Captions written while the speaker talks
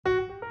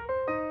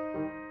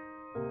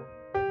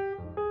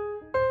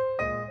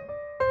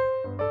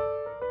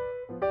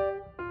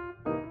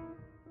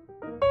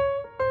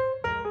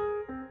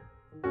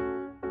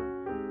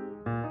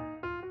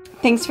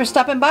Thanks for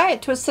stopping by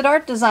at Twisted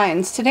Art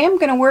Designs. Today I'm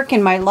going to work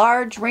in my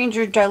large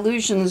Ranger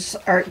Dilutions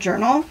art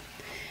journal.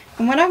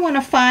 And what I want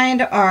to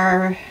find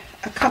are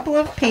a couple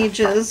of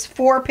pages,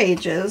 4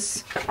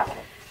 pages,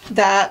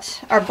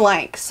 that are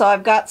blank. So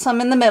I've got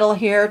some in the middle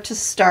here to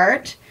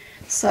start.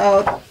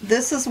 So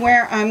this is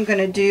where I'm going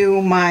to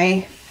do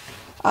my,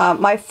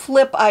 my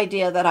flip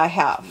idea that I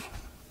have.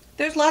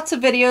 There's lots of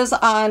videos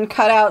on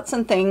cutouts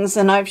and things,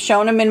 and I've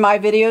shown them in my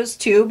videos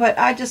too, but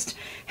I just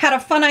had a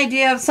fun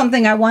idea of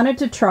something I wanted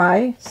to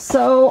try,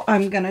 so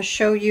I'm going to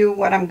show you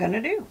what I'm going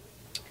to do.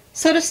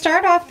 So to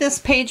start off this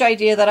page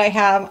idea that I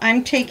have,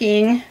 I'm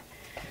taking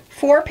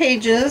 4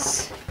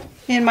 pages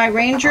in my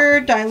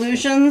Ranger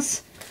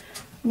Dilutions,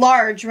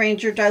 large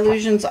Ranger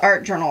Dilutions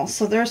art journal.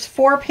 So there's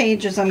 4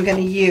 pages I'm going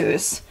to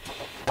use.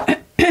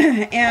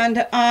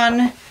 And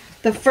on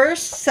the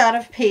first set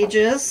of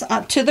pages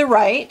to the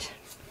right,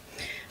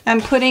 I'm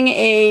putting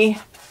a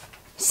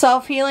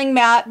self-healing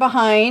mat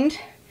behind,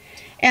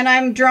 and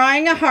I'm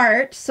drawing a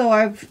heart. So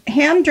I've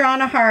hand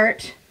drawn a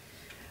heart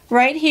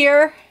right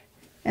here,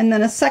 and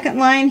then a second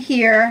line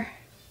here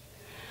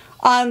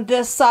on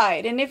this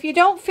side. And if you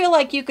don't feel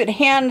like you could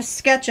hand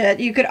sketch it,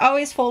 you could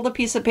always fold a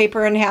piece of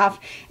paper in half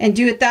and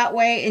do it that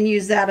way and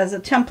use that as a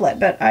template,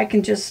 but I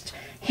can just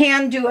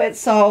hand do it,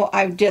 so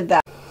I did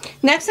that.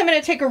 Next, I'm going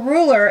to take a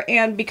ruler,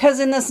 and because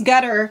in this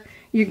gutter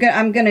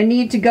I'm going to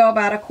need to go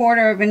about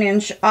 1/4 of an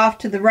inch off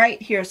to the right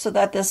here so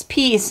that this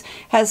piece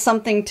has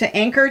something to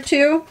anchor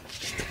to.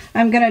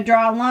 I'm going to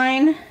draw a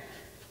line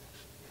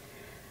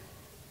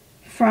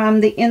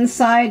from the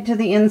inside to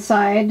the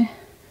inside.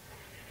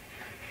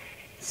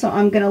 So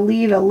I'm going to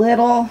leave a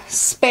little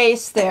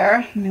space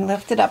there. Let me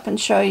lift it up and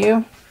show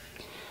you.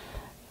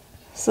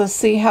 So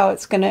see how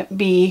it's going to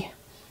be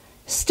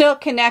still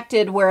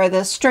connected where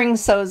the string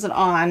sews it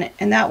on,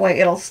 and that way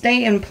it'll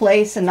stay in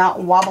place and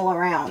not wobble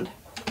around.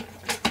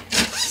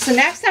 So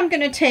next I'm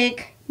going to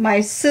take my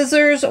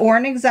scissors or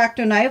an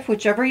X-Acto knife,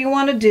 whichever you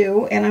want to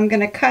do, and I'm going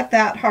to cut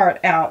that heart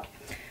out.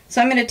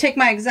 So I'm going to take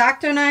my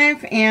X-Acto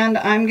knife and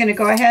I'm going to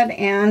go ahead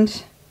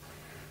and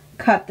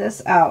cut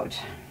this out.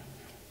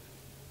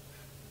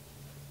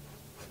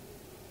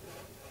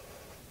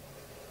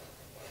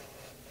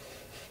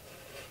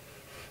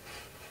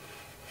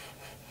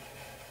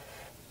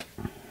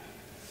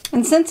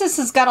 And since this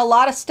has got a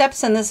lot of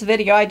steps in this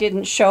video, I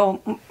didn't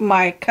show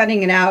my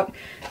cutting it out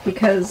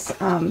because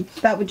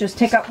that would just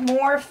take up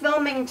more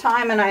filming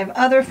time, and I have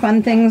other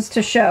fun things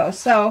to show.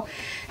 So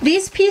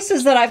these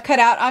pieces that I've cut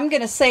out, I'm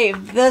going to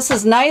save. This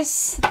is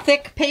nice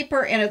thick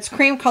paper and it's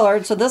cream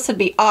colored, so this would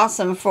be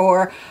awesome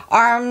for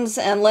arms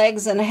and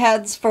legs and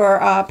heads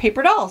for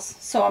paper dolls.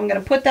 So I'm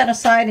going to put that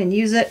aside and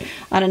use it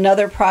on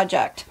another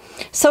project.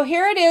 So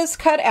here it is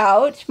cut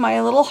out, my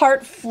little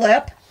heart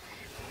flip.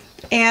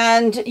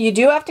 And you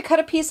do have to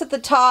cut a piece at the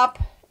top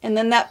and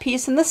then that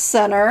piece in the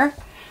center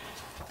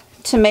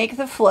to make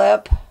the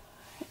flip,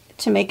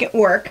 to make it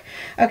work.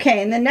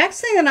 Okay, and the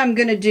next thing that I'm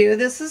going to do,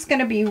 this is going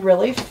to be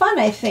really fun,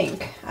 I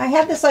think. I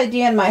had this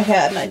idea in my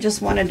head and I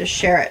just wanted to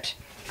share it.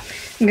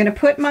 I'm going to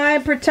put my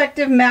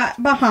protective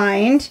mat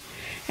behind,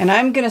 and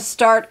I'm going to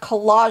start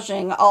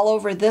collaging all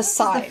over this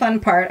side. This is the fun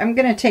part. I'm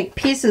going to take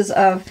pieces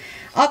of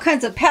all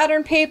kinds of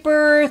pattern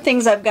paper,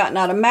 things I've gotten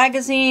out of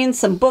magazines,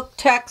 some book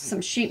text,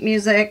 some sheet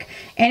music,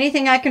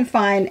 anything I can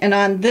find. And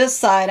on this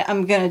side,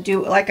 I'm going to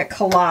do like a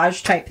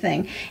collage type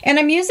thing. And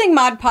I'm using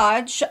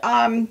Mod-Podge.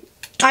 I'm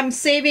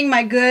saving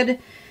my good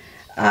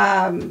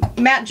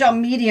matte gel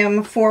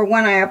medium for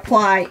when I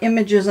apply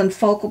images and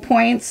focal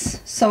points.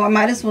 So I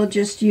might as well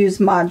just use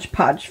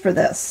Mod-Podge for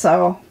this.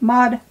 So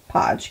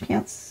Mod-Podge,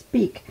 can't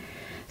speak.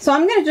 So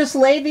I'm going to just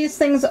lay these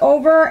things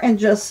over and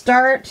just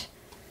start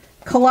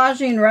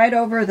collaging right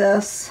over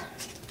this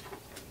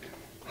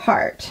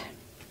heart.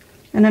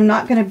 And I'm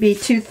not going to be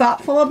too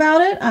thoughtful about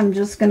it. I'm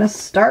just going to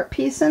start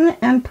piecing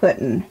and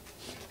putting.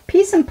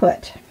 Piece and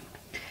put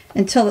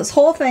until this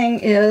whole thing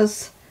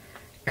is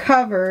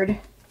covered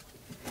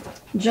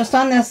just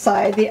on this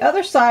side. The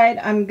other side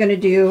I'm going to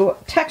do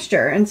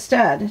texture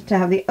instead to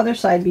have the other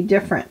side be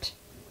different.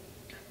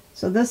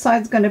 So this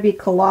side's going to be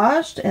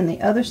collaged and the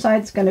other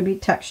side's going to be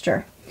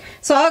texture.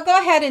 So I'll go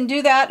ahead and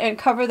do that and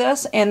cover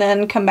this and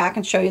then come back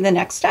and show you the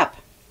next step.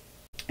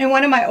 In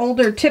one of my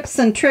older tips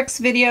and tricks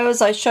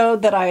videos, I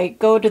showed that I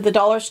go to the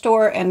dollar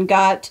store and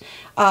got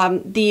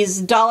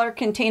these dollar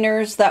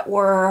containers that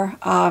were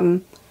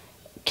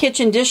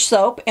kitchen dish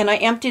soap, and I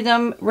emptied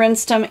them,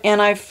 rinsed them,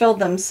 and I filled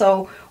them.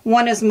 So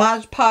one is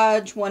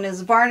Mod-Podge, one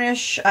is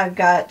varnish. I've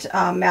got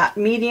matte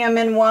medium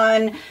in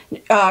one,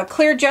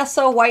 clear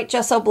gesso, white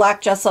gesso,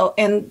 black gesso,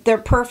 and they're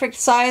perfect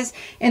size,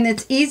 and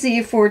it's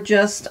easy for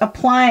just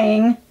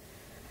applying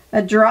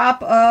a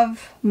drop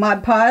of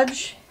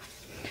Mod-Podge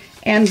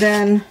and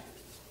then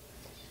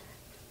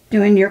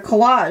doing your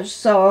collage.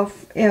 So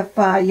if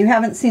you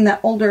haven't seen that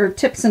older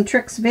tips and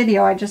tricks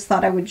video, I just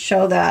thought I would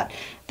show that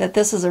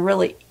this is a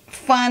really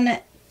fun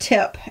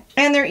tip,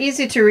 and they're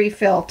easy to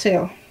refill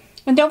too.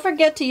 And don't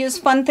forget to use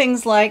fun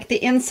things like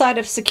the inside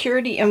of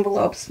security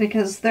envelopes,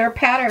 because their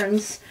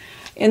patterns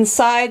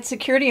inside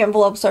security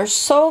envelopes are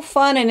so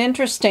fun and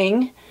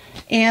interesting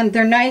and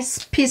they're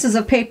nice pieces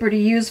of paper to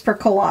use for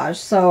collage.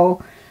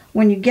 So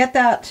when you get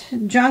that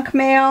junk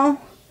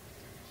mail,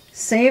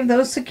 save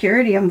those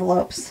security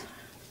envelopes.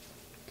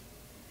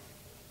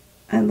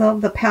 I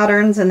love the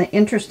patterns and the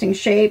interesting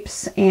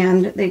shapes,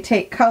 and they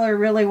take color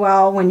really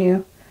well when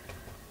you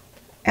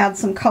add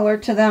some color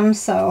to them,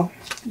 so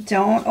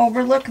don't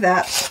overlook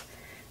that.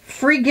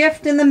 Free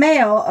gift in the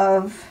mail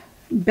of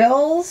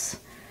bills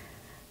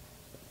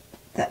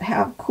that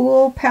have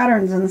cool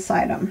patterns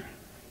inside them.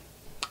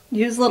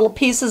 Use little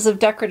pieces of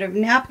decorative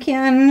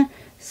napkin,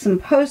 some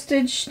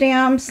postage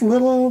stamps,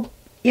 little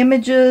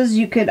images.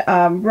 You could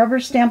rubber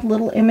stamp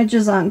little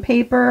images on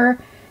paper.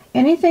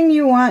 Anything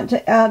you want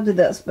to add to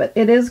this, but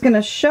it is going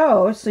to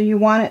show, so you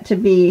want it to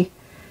be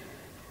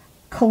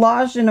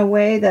collaged in a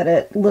way that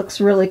it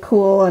looks really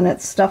cool and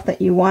it's stuff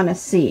that you want to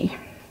see.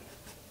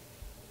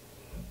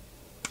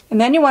 And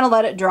then you want to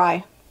let it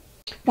dry.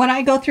 When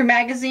I go through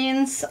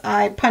magazines,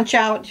 I punch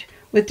out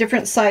with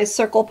different size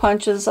circle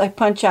punches. I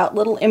punch out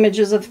little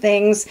images of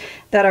things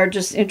that are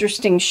just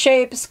interesting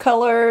shapes,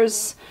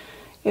 colors.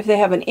 If they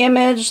have an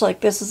image,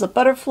 like this is a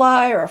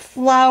butterfly or a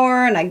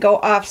flower, and I go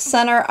off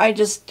center, I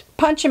just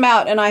punch them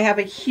out, and I have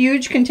a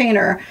huge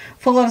container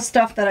full of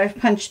stuff that I've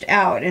punched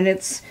out, and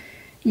it's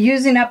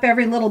using up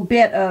every little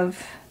bit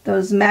of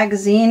those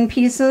magazine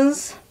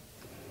pieces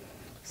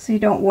so you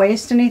don't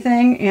waste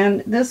anything.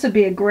 And this would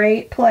be a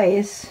great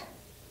place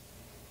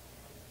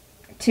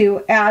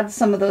to add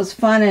some of those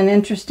fun and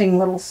interesting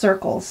little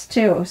circles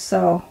too.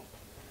 So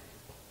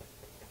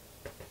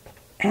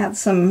add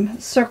some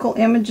circle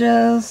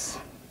images,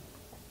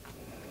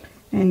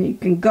 and you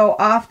can go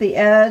off the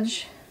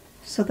edge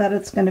so that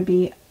it's going to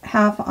be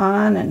half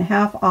on and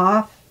half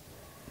off.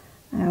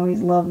 I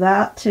always love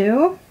that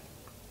too.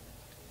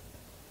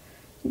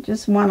 You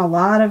just want a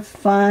lot of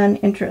fun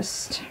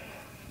interest.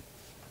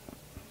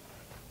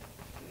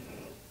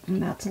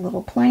 And that's a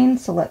little plain,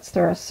 so let's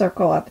throw a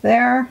circle up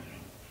there.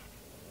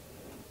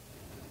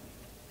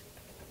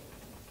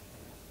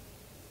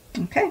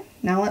 Okay,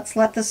 now let's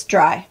let this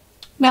dry.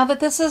 Now that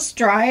this is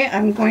dry,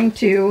 I'm going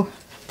to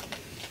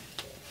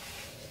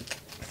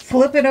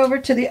flip it over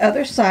to the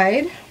other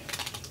side.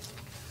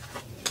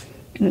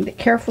 I'm going to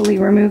carefully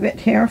remove it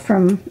here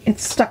from,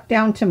 it's stuck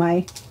down to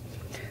my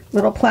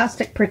little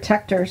plastic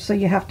protector, so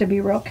you have to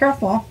be real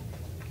careful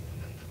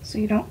so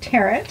you don't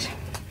tear it.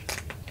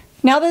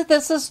 Now that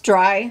this is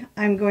dry,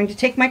 I'm going to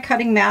take my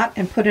cutting mat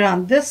and put it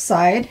on this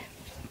side,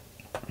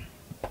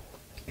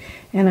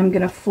 and I'm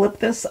going to flip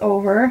this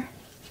over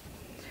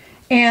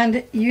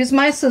and use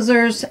my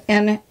scissors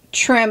and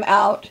trim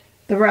out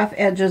the rough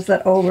edges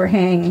that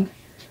overhang.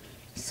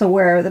 So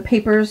where the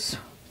papers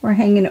were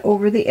hanging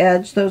over the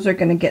edge, those are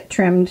going to get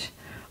trimmed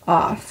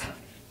off.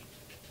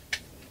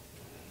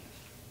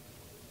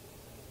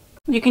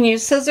 You can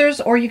use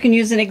scissors, or you can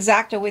use an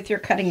X-Acto with your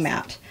cutting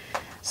mat.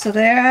 So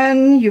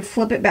then you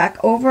flip it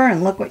back over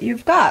and look what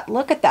you've got.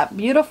 Look at that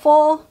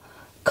beautiful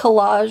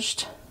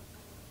collaged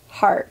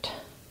heart.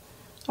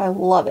 I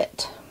love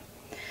it.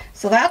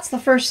 So that's the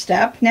first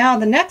step. Now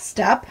the next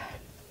step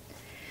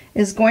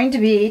is going to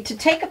be to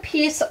take a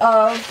piece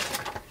of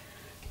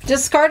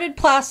discarded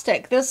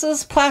plastic. This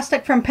is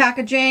plastic from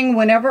packaging.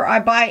 Whenever I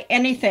buy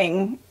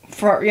anything,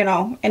 for, you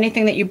know,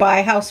 anything that you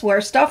buy,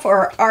 houseware stuff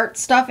or art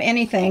stuff,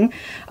 anything,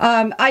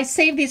 I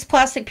save these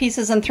plastic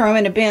pieces and throw them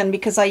in a bin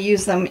because I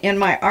use them in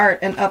my art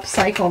and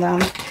upcycle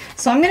them.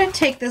 So I'm going to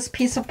take this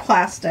piece of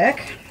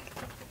plastic,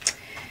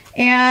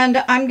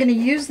 and I'm going to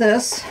use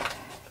this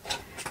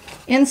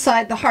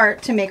inside the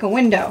heart to make a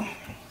window.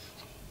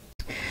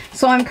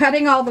 So I'm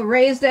cutting all the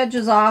raised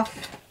edges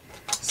off,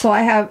 so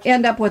I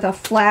end up with a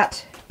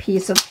flat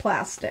piece of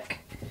plastic.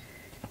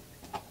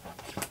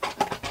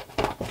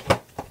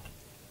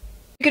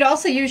 You could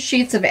also use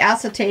sheets of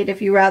acetate if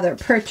you rather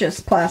purchase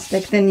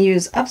plastic than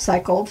use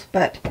upcycled,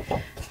 but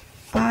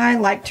I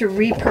like to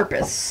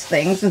repurpose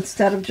things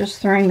instead of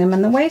just throwing them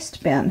in the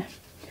waste bin.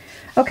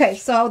 Okay,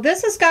 so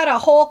this has got a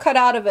hole cut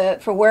out of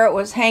it for where it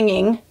was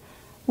hanging,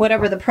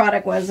 whatever the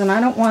product was, and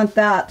I don't want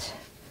that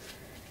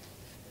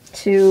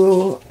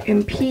to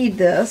impede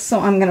this, so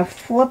I'm going to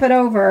flip it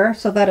over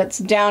so that it's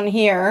down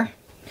here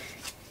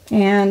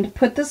and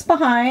put this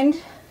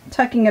behind,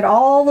 tucking it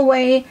all the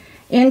way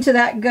into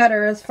that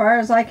gutter as far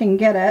as I can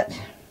get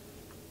it.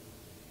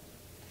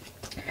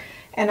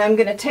 And I'm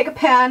going to take a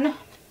pen,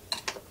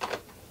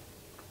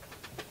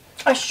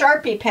 a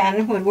Sharpie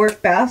pen would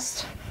work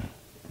best,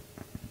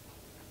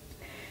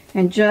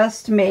 and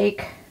just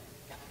make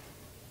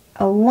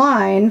a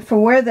line for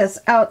where this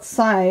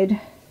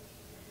outside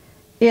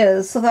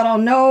is so that I'll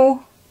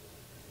know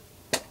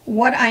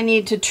what I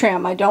need to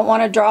trim. I don't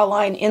want to draw a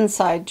line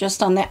inside,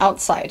 just on the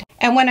outside.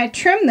 And when I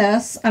trim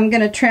this, I'm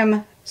going to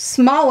trim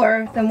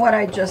smaller than what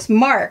I just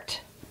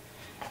marked,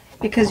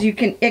 because it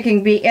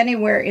can be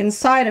anywhere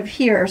inside of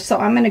here. So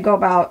I'm going to go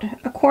about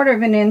 1/4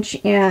 of an inch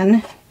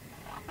in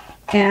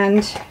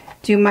and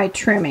do my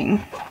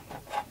trimming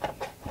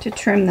to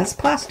trim this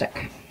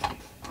plastic.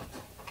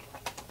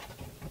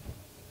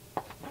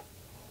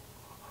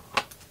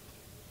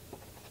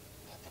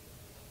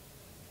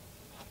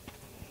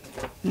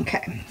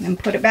 Okay, I'm and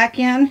put it back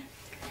in.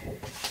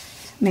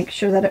 Make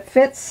sure that it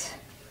fits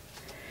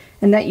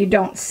and that you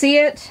don't see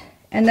it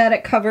and that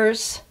it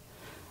covers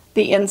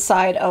the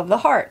inside of the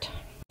heart.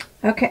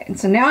 Okay, and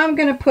so now I'm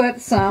going to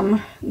put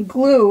some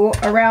glue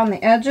around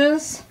the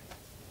edges,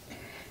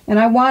 and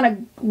I want a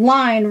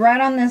line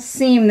right on this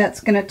seam that's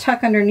going to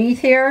tuck underneath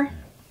here.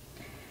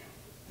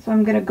 So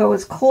I'm going to go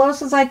as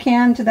close as I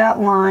can to that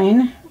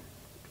line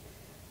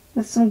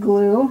with some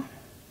glue.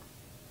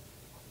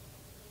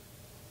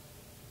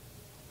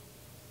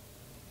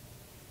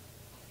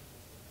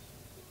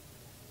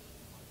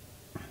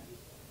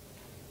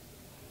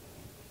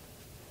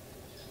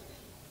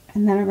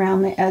 And then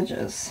around the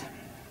edges.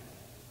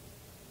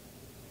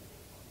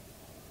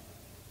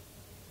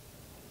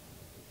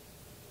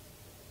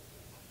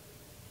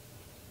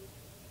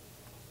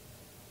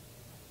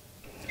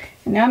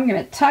 And now I'm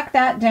going to tuck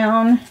that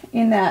down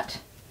in that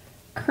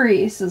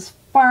crease as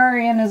far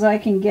in as I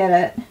can get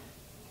it.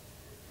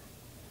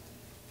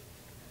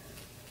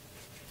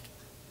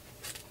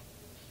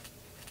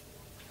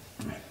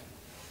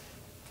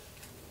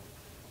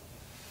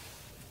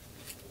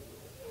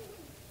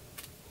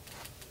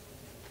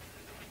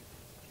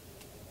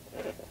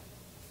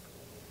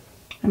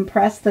 And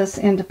press this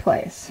into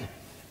place.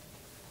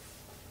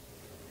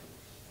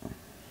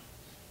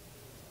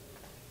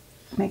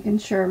 Making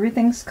sure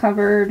everything's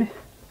covered,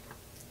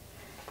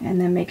 and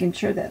then making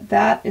sure that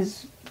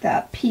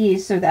that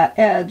piece or that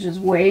edge is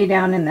way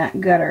down in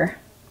that gutter.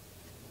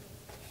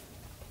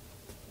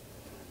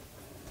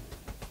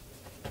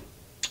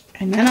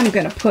 And then I'm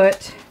going to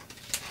put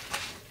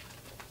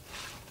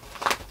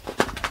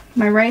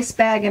my rice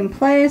bag in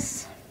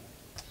place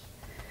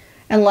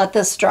and let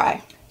this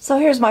dry. So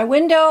here's my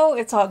window.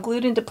 It's all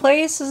glued into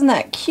place. Isn't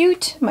that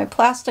cute? My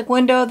plastic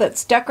window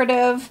that's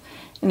decorative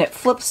and it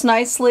flips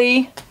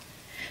nicely.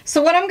 So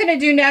what I'm going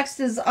to do next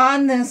is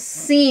on this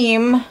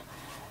seam,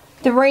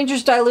 the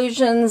Ranger's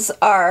dilutions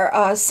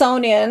are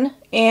sewn in,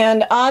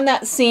 and on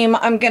that seam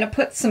I'm going to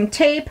put some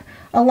tape,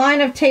 a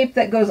line of tape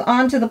that goes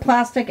onto the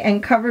plastic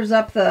and covers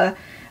up the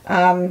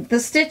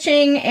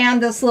stitching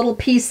and this little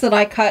piece that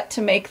I cut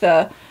to make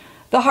the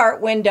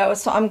heart window.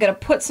 So I'm going to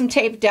put some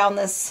tape down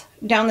this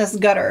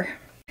gutter.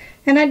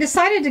 And I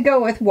decided to go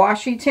with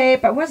washi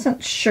tape. I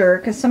wasn't sure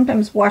because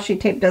sometimes washi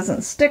tape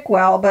doesn't stick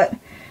well, but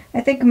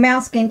I think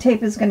masking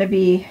tape is going to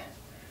be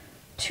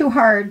too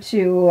hard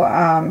to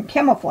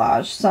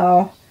camouflage.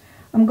 So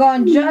I'm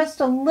going just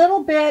a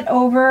little bit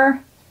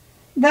over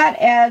that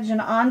edge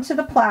and onto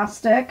the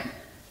plastic.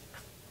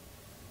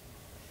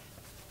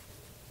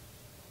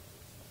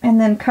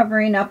 And then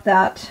covering up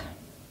that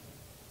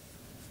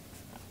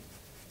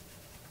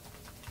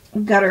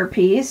gutter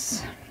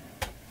piece.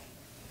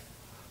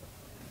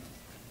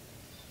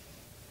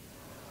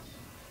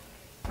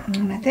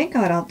 And I think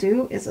what I'll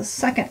do is a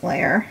second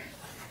layer.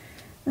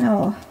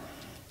 That'll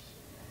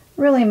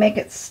really make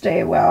it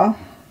stay well.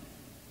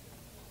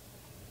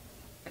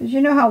 Because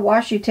you know how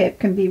washi tape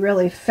can be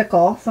really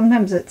fickle.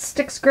 Sometimes it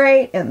sticks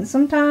great and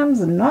sometimes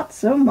not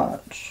so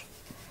much.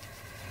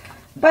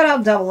 But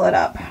I'll double it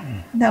up.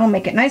 That'll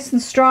make it nice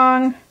and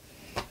strong.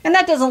 And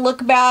that doesn't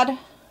look bad.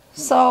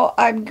 So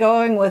I'm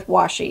going with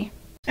washi.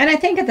 And I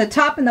think at the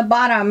top and the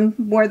bottom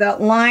where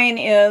that line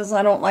is,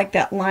 I don't like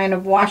that line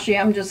of washi.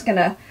 I'm just going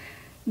to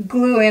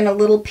glue in a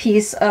little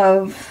piece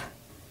of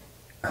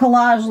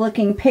collage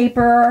looking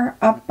paper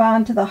up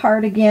onto the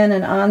heart again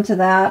and onto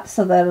that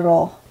so that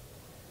it'll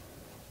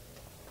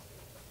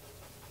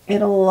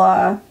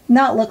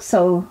not look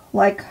so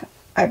like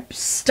I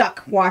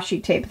stuck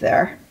washi tape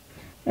there,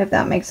 if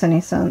that makes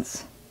any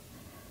sense.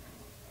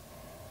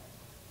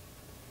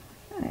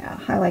 Yeah,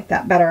 I like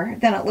that better.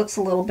 Then it looks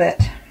a little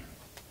bit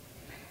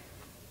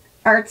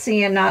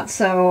artsy and not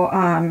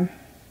so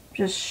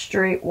just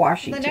straight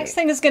washi tape. The next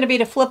thing is going to be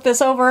to flip this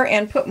over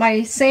and put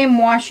my same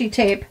washi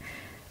tape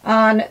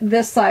on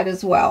this side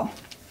as well.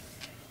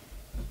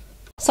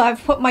 So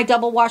I've put my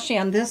double washi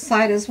on this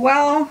side as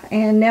well,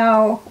 and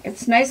now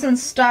it's nice and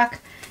stuck,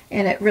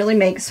 and it really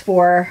makes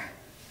for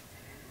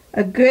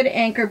a good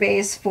anchor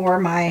base for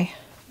my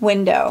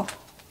window,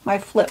 my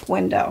flip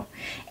window.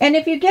 And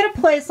if you get a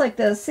place like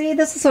this, see,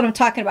 this is what I'm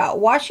talking about.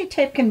 Washi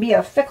tape can be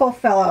a fickle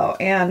fellow,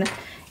 and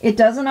it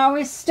doesn't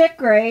always stick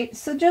great,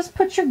 so just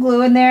put your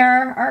glue in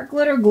there, art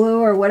glitter glue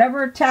or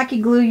whatever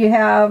tacky glue you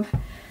have.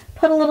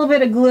 Put a little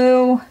bit of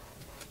glue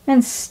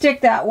and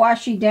stick that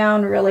washi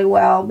down really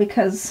well,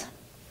 because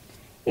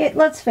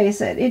let's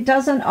face it, it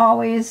doesn't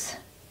always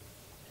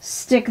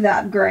stick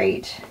that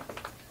great.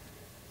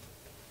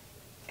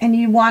 And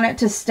you want it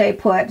to stay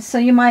put, so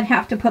you might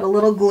have to put a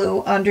little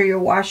glue under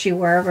your washi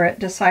wherever it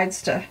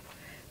decides to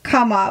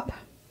come up.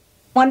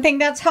 One thing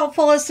that's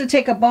helpful is to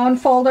take a bone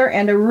folder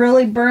and to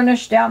really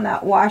burnish down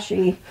that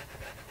washi.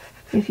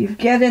 If you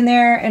get in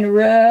there and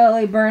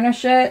really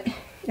burnish it,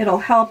 it'll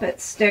help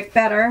it stick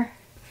better.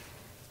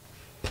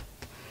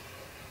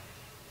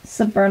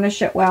 So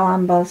burnish it well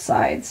on both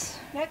sides.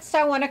 Next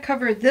I want to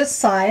cover this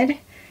side,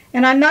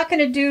 and I'm not going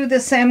to do the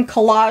same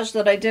collage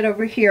that I did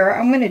over here.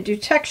 I'm going to do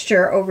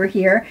texture over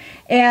here,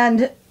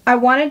 and I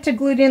wanted to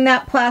glue in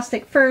that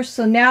plastic first,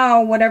 so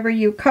now whatever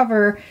you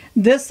cover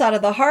this side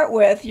of the heart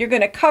with, you're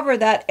going to cover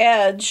that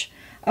edge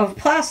of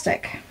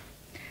plastic.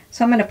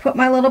 So I'm going to put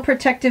my little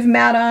protective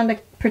mat on to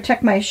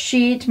protect my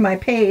sheet, my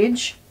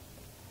page.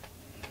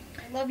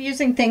 I love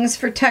using things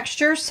for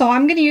texture, so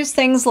I'm going to use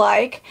things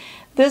like,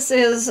 this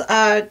is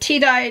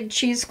tea-dyed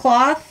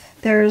cheesecloth.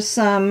 There's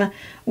some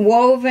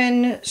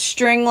woven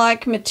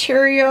string-like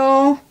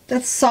material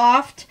that's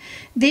soft.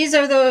 These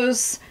are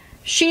those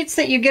sheets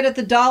that you get at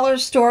the dollar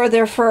store.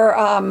 They're for,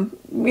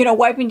 you know,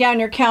 wiping down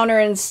your counter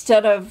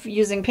instead of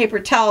using paper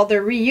towel.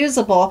 They're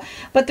reusable,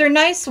 but they're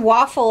nice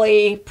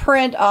waffly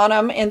print on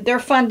them, and they're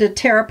fun to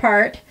tear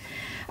apart.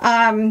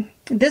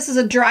 This is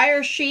a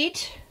dryer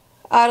sheet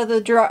out of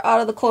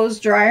the clothes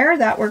dryer.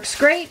 That works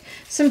great.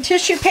 Some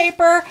tissue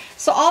paper.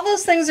 So all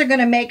those things are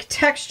going to make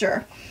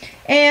texture.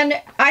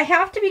 And I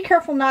have to be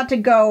careful not to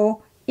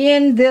go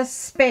in this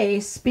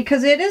space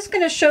because it is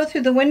going to show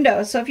through the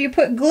window. So if you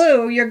put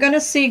glue, you're going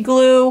to see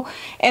glue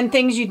and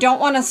things. You don't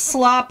want to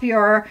slop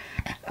your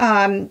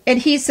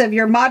adhesive,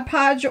 your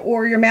Mod-Podge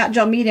or your matte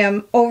gel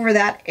medium over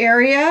that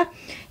area.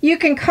 You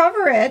can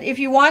cover it if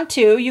you want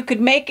to. You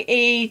could make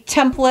a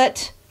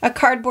template, a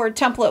cardboard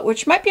template,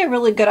 which might be a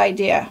really good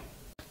idea.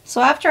 So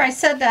after I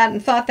said that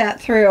and thought that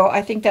through,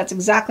 I think that's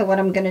exactly what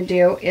I'm going to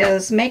do,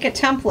 is make a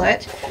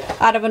template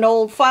out of an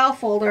old file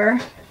folder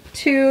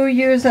to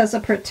use as a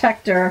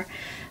protector.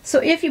 So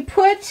if you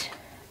put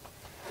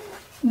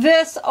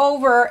this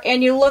over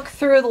and you look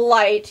through the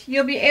light,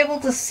 you'll be able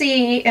to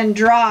see and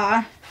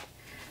draw.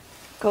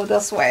 Go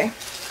this way.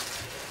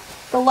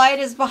 The light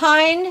is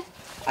behind.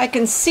 I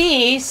can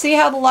see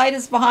how the light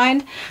is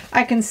behind.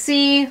 I can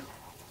see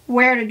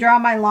where to draw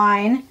my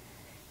line.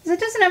 It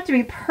doesn't have to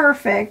be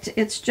perfect.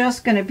 It's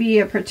just going to be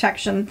a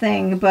protection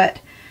thing, but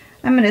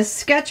I'm going to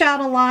sketch out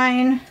a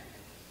line.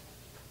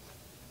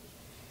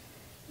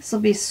 This will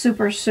be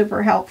super,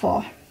 super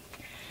helpful.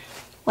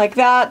 Like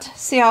that.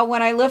 See how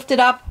when I lift it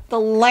up, the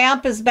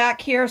lamp is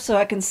back here so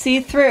I can see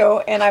through,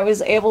 and I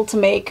was able to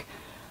make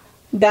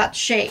that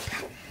shape.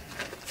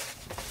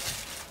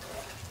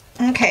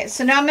 Okay,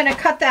 so now I'm going to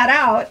cut that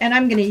out, and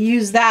I'm going to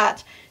use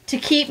that to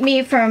keep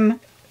me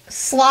from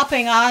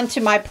slopping onto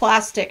my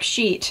plastic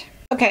sheet.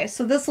 Okay,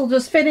 so this will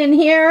just fit in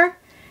here,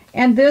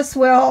 and this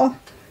will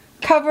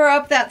cover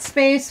up that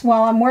space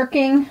while I'm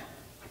working.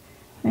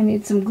 I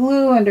need some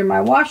glue under my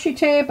washi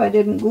tape. I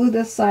didn't glue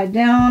this side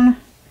down.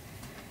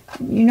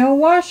 You know,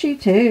 washi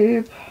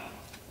tape,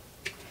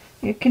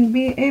 it can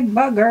be a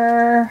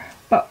bugger,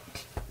 but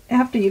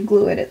after you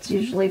glue it, it's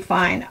usually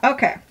fine.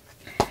 Okay,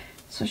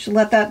 so I should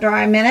let that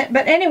dry a minute.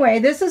 But anyway,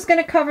 this is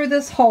going to cover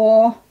this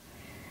hole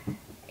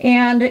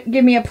and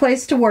give me a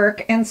place to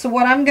work. And so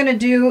what I'm going to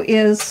do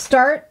is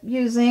start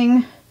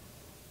using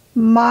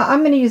I'm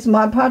going to use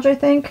Mod-Podge, I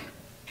think.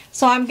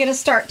 So I'm going to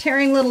start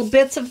tearing little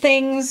bits of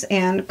things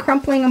and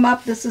crumpling them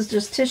up. This is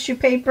just tissue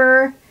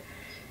paper,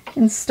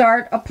 and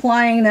start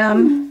applying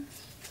them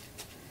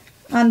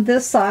on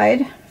this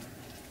side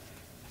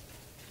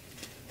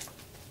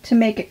to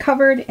make it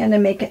covered and to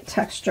make it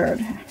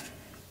textured.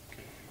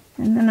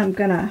 And then I'm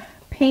going to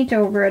paint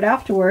over it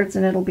afterwards,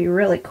 and it'll be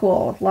really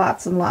cool with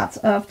lots and lots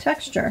of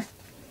texture.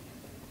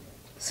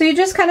 So you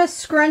just kind of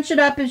scrunch it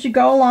up as you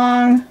go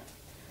along.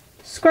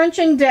 Scrunch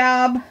and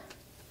dab.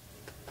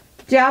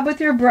 Dab with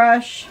your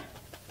brush.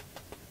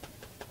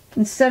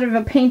 Instead of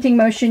a painting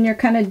motion, you're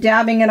kind of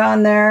dabbing it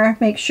on there.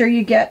 Make sure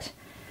you get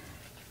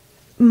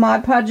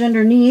Mod-Podge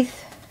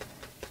underneath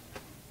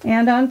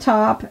and on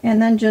top,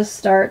 and then just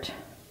start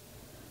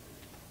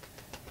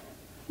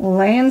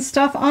laying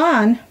stuff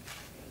on.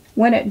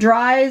 When it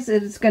dries,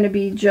 it's going to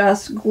be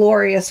just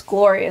glorious,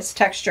 glorious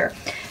texture.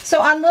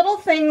 So on little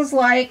things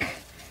like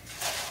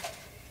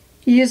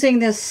using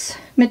this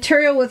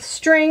material with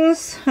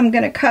strings, I'm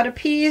going to cut a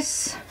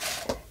piece.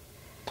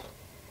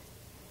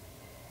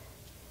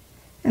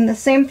 And the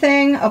same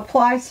thing,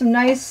 apply some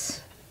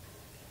nice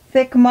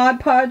thick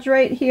Mod-Podge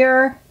right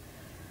here.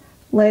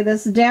 Lay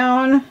this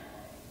down.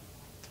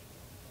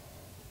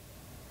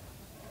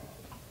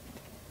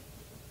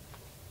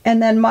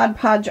 And then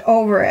Mod-Podge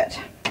over it.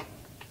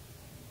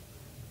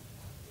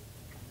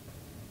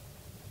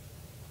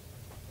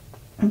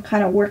 And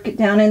kind of work it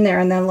down in there,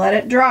 and then let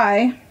it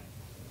dry.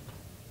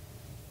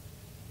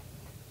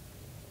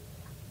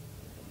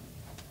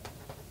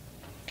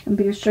 And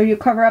be sure you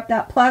cover up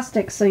that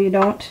plastic so you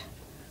don't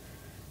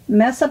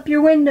mess up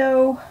your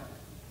window.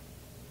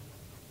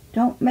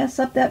 Don't mess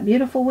up that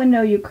beautiful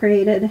window you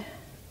created.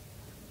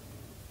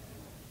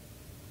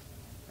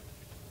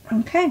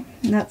 Okay,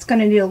 and that's going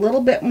to need a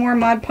little bit more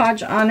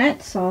Mod-Podge on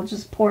it, so I'll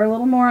just pour a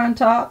little more on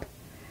top.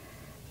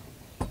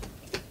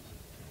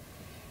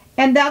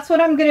 And that's what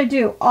I'm going to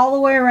do all the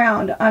way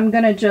around. I'm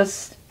going to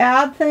just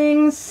add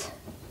things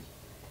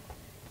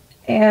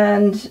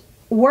and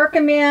work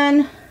them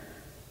in,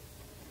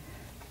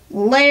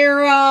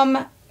 layer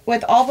them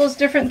with all those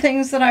different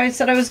things that I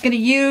said I was going to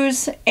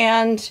use,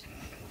 and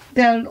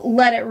then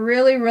let it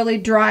really, really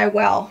dry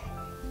well.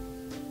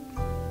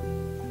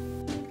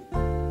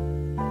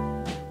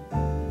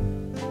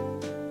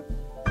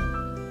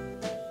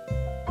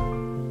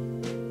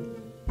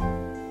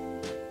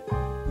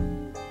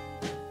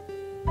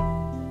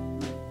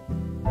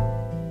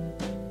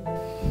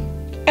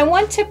 And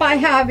one tip I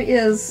have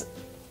is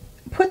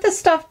put the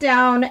stuff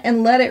down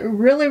and let it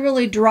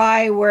really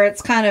dry where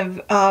it's kind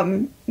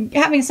of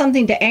having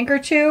something to anchor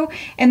to.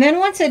 And then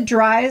once it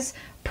dries,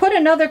 put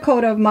another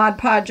coat of Mod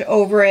Podge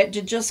over it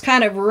to just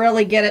kind of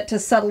really get it to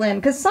settle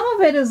in, because some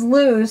of it is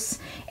loose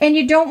and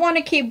you don't want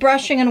to keep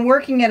brushing and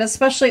working it,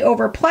 especially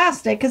over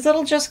plastic, because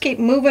it'll just keep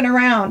moving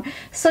around.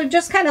 So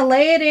just kind of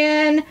lay it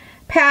in,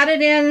 pat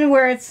it in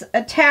where it's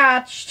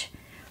attached,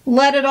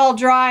 let it all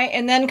dry,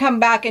 and then come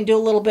back and do a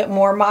little bit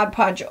more Mod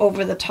Podge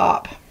over the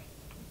top.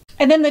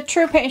 And then the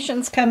true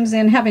patience comes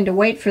in having to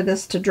wait for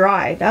this to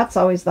dry. That's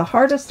always the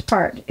hardest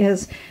part,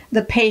 is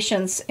the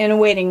patience in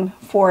waiting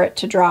for it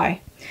to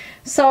dry.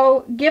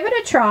 So give it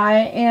a try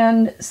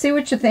and see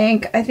what you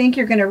think. I think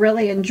you're going to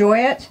really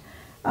enjoy it.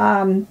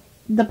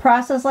 The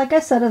process, like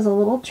I said, is a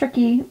little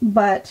tricky,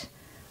 but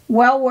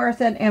well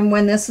worth it. And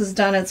when this is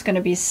done, it's going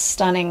to be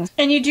stunning.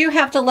 And you do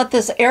have to let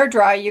this air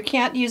dry. You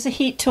can't use a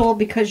heat tool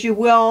because you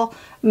will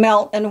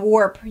melt and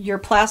warp your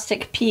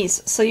plastic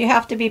piece. So you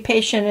have to be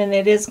patient, and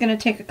it is going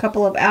to take a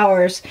couple of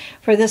hours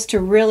for this to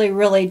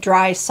really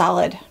dry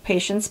solid.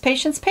 Patience,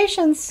 patience,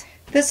 patience.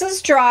 This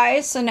is dry,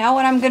 so now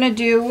what I'm going to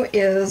do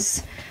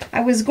is,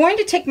 I was going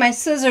to take my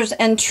scissors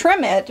and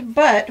trim it,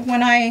 but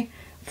when I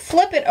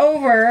flip it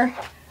over,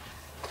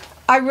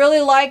 I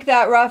really like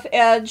that rough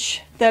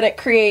edge that it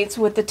creates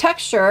with the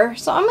texture,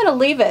 so I'm going to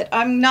leave it.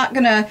 I'm not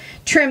going to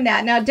trim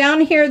that. Now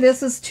down here,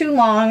 this is too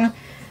long,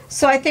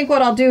 so I think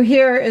what I'll do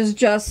here is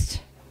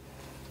just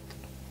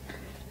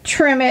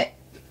trim it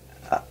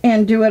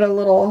and do it a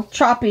little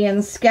choppy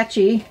and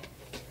sketchy.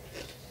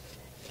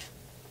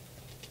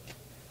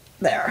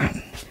 There.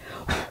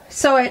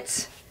 So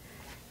it's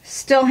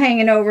still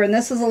hanging over, and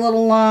this is a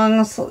little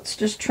long, so let's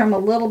just trim a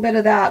little bit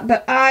of that.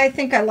 But I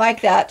think I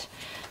like that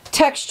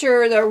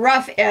texture, the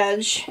rough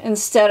edge,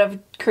 instead of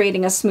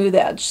creating a smooth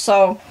edge.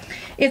 So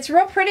it's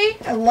real pretty.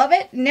 I love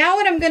it. Now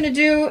what I'm going to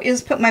do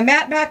is put my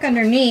mat back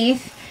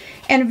underneath,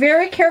 and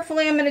very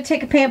carefully I'm going to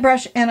take a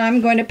paintbrush and I'm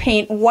going to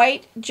paint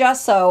white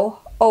gesso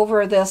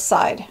over this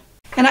side.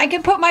 And I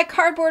can put my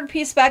cardboard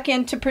piece back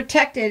in to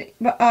protect it.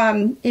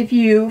 If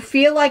you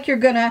feel like you're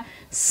going to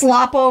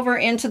slop over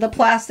into the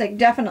plastic,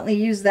 definitely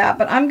use that.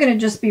 But I'm going to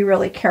just be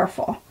really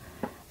careful.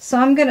 So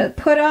I'm going to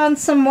put on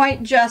some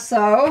white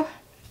gesso.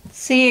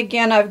 See,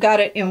 again, I've got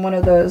it in one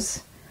of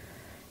those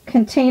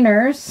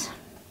containers.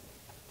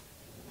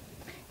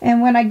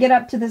 And when I get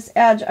up to this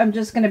edge, I'm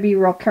just going to be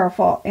real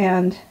careful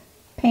and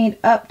paint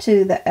up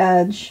to the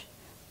edge,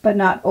 but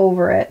not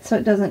over it, so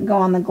it doesn't go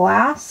on the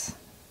glass.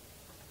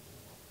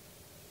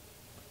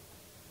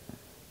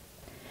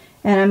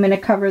 And I'm going to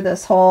cover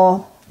this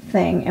whole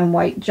thing in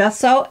white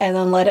gesso and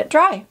then let it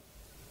dry.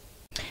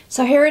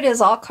 So here it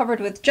is, all covered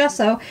with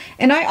gesso.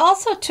 And I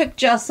also took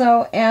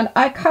gesso and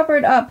I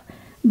covered up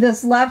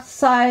this left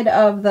side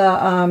of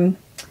the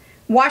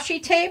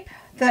washi tape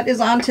that is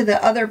onto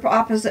the other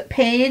opposite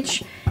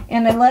page.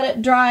 And I let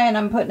it dry, and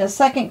I'm putting a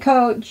second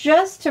coat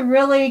just to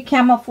really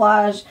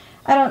camouflage.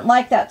 I don't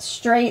like that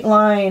straight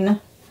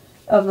line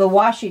of the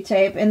washi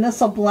tape, and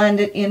this will blend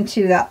it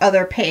into that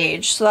other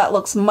page, so that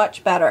looks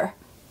much better.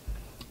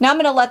 Now I'm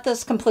going to let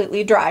this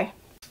completely dry.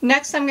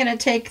 Next I'm going to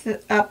take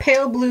the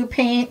pale blue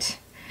paint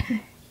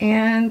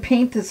and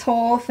paint this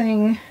whole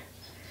thing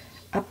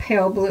a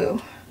pale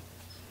blue,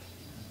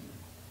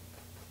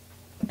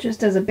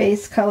 just as a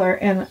base color,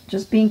 and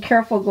just being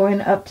careful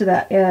going up to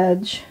that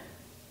edge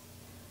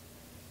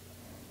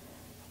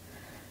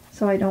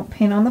so I don't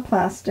paint on the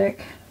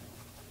plastic.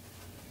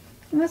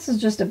 And this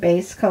is just a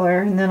base color,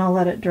 and then I'll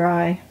let it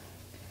dry.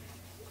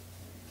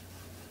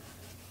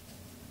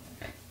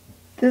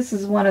 This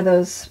is one of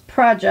those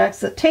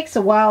projects that takes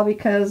a while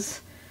because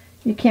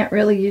you can't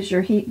really use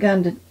your heat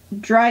gun to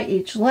dry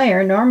each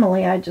layer.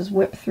 Normally I just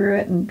whip through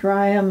it and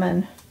dry them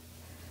and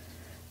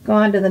go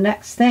on to the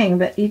next thing,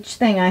 but each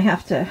thing I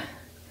have to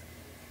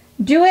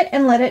do it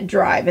and let it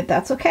dry, but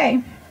that's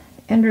okay.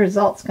 End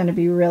result's going to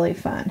be really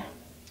fun.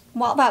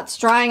 While that's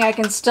drying, I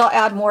can still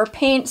add more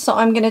paint, so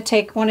I'm going to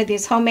take one of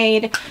these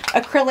homemade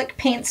acrylic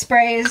paint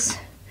sprays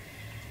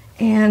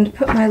and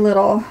put my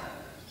little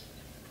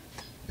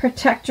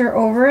protector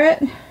over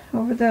it,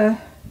 over the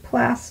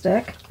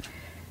plastic,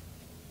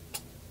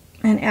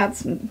 and add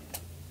some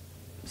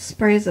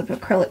sprays of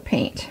acrylic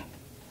paint.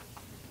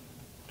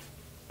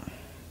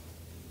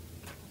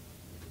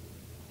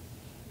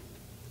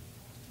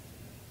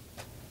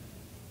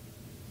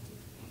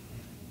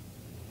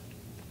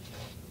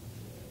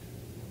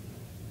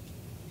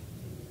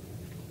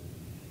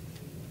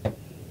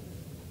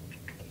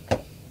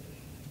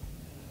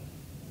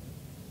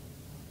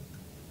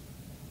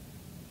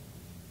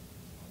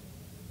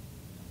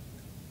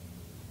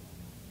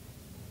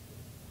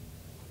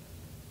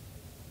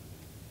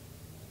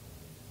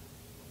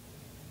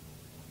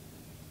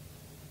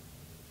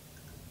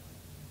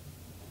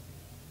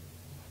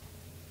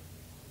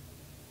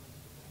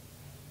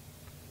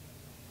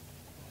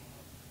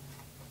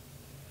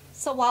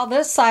 So while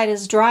this side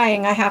is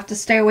drying, I have to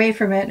stay away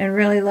from it and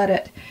really let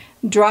it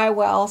dry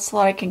well so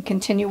I can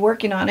continue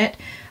working on it.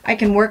 I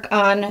can work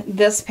on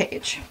this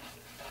page.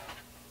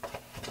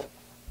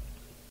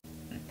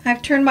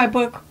 I've turned my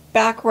book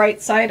back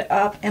right side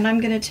up, and I'm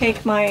going to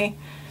take my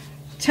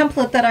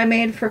template that I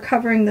made for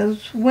covering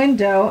this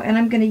window, and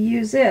I'm going to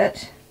use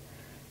it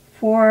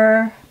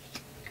for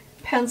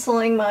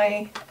penciling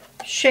my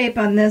shape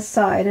on this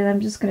side. And I'm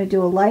just going to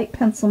do a light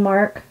pencil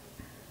mark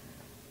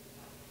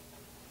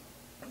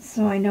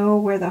so I know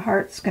where the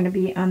heart's going to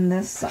be on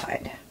this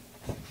side.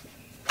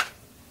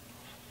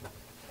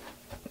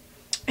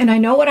 And I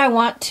know what I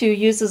want to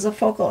use as a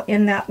focal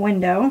in that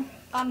window.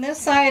 On this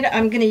side,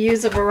 I'm going to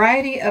use a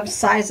variety of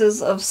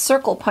sizes of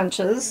circle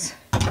punches.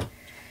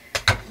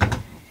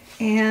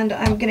 And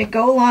I'm going to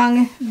go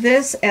along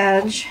this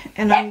edge,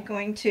 and I'm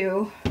going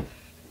to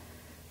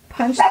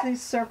punch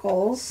these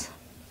circles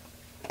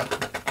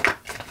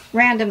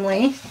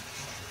randomly.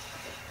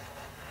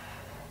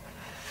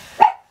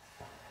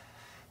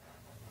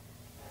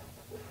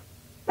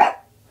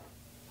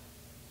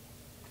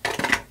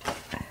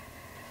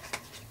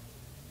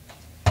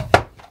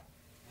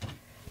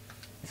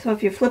 So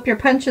if you flip your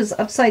punches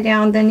upside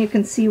down, then you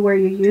can see where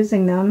you're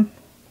using them,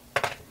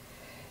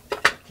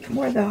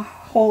 where the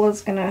hole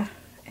is going to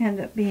end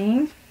up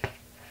being.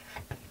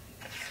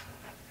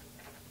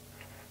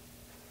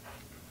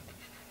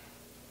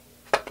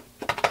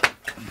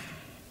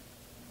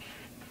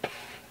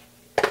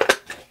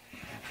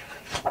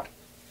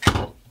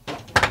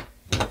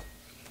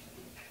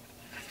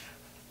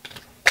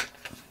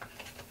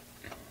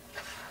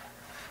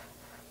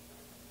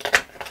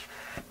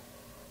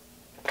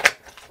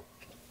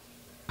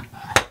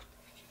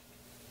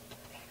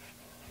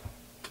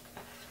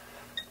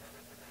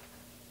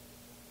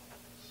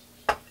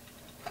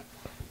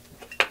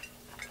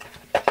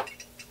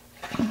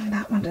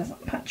 That one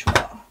doesn't punch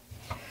well.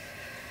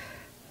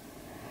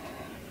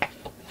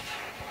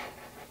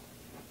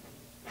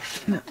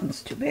 That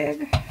one's too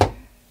big.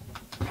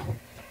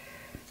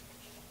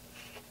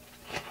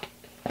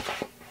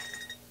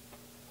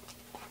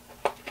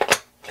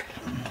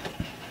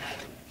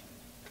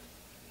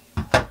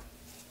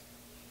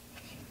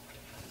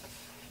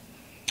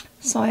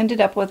 So I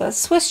ended up with a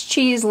Swiss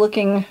cheese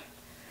looking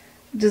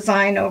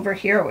design over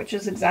here, which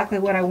is exactly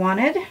what I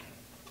wanted.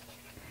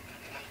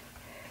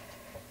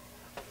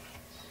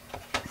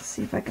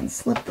 See if I can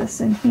slip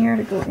this in here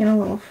to go in a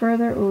little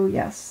further. Oh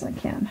yes, I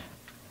can.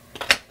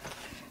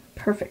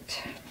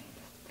 Perfect.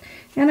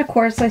 And of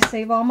course I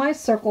save all my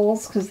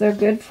circles because they're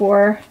good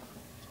for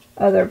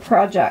other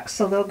projects,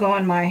 so they'll go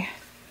in my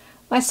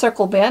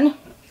circle bin.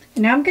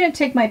 And now I'm going to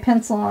take my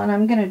pencil and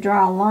I'm going to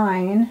draw a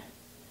line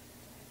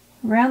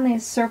around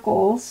these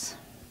circles.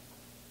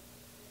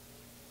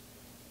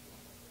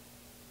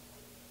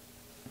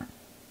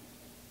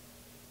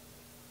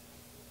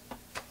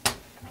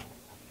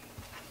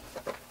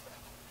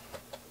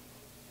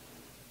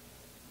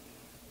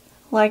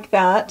 Like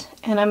that,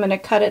 and I'm going to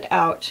cut it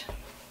out.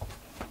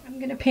 I'm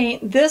going to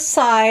paint this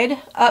side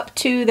up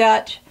to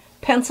that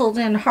penciled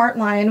in heart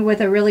line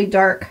with a really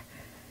dark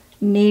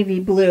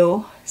navy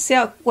blue. See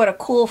what a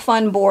cool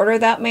fun border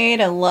that made?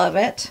 I love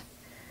it.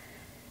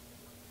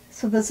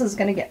 So this is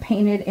going to get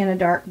painted in a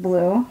dark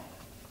blue.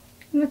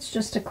 And it's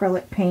just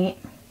acrylic paint.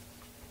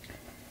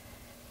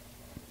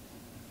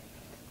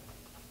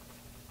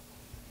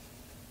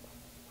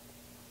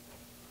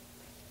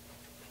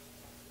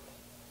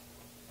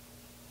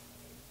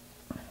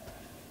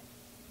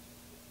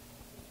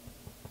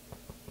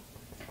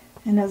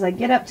 And as I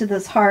get up to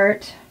this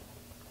heart,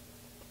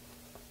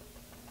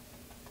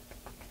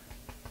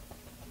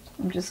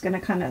 I'm just going to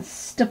kind of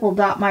stipple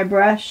dot my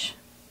brush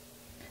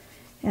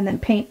and then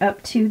paint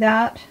up to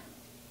that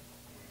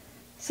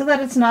so that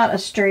it's not a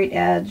straight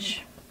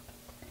edge.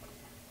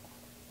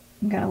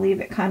 I'm going to leave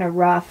it kind of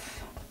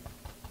rough.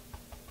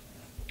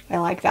 I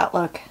like that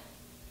look.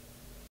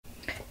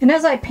 And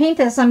as I paint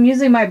this, I'm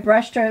using my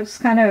brush strokes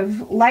kind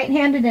of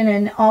light-handed and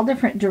in all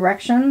different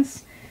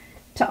directions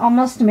to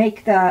almost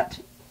make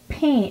that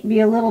paint be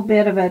a little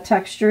bit of a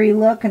textury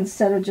look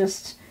instead of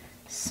just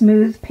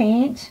smooth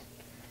paint.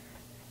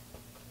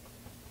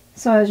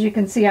 So as you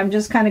can see, I'm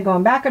just kind of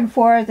going back and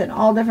forth in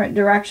all different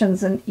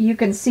directions, and you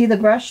can see the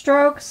brush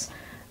strokes,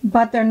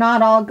 but they're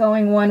not all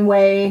going one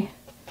way.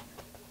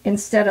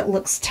 Instead it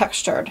looks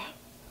textured.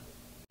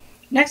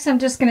 Next I'm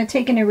just going to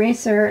take an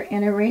eraser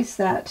and erase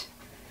that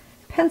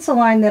pencil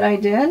line that I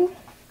did.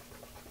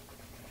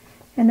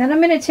 And then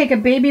I'm going to take a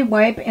baby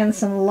wipe and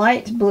some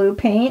light blue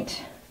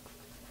paint.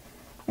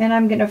 And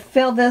I'm going to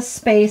fill this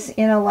space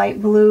in a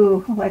light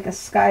blue, like a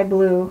sky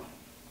blue.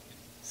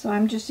 So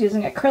I'm just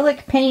using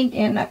acrylic paint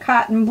in a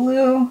cotton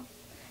blue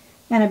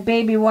and a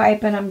baby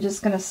wipe, and I'm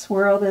just going to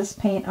swirl this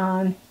paint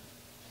on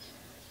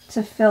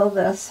to fill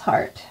this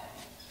heart.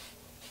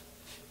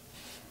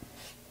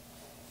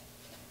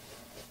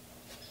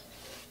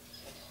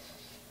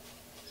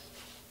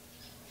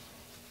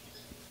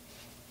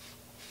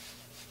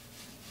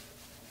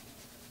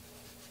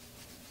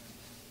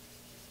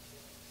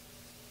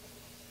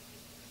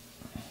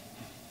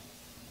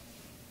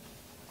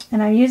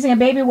 And I'm using a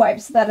baby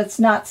wipe so that it's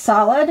not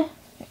solid.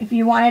 If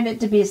you wanted it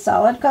to be a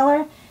solid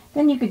color,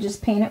 then you could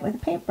just paint it with a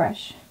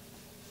paintbrush.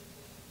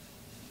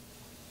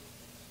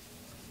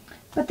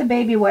 but the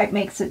baby white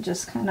makes it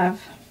just kind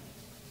of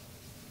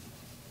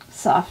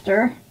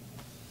softer.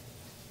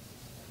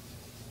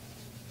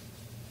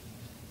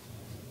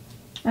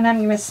 And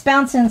I'm going to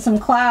bounce in some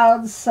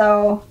clouds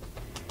so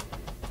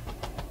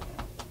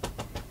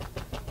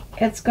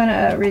it's going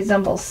to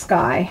resemble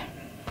sky.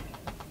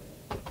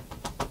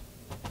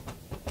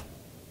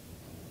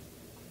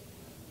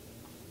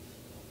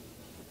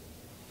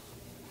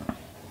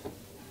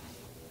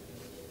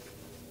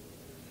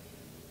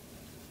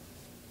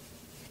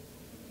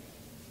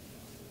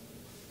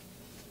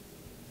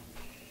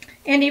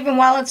 And even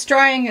while it's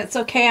drying, it's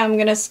okay. I'm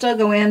going to still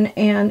go in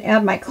and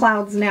add my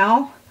clouds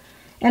now.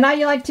 And I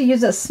like to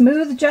use a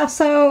smooth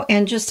gesso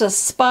and just a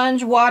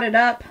sponge wadded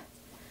up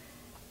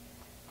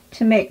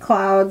to make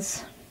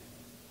clouds.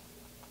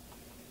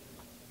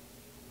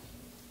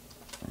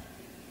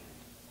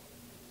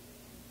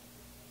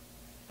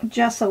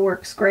 Gesso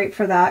works great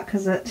for that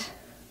because it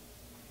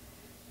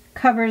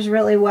covers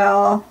really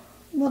well,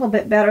 a little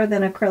bit better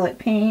than acrylic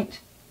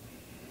paint.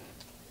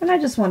 And I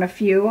just want a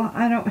few.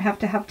 I don't have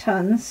to have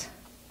tons.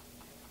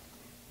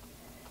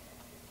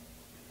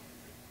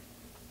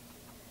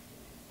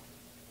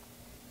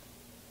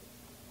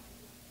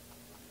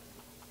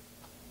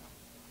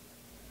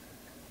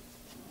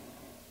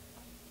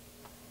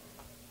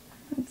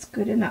 That's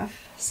good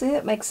enough. See,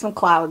 it makes some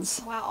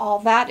clouds. While all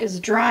that is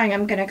drying,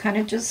 I'm going to kind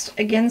of just,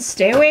 again,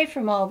 stay away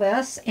from all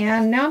this.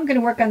 And now I'm going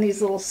to work on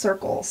these little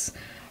circles.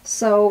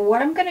 So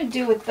what I'm going to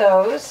do with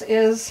those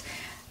is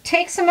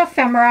take some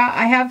ephemera.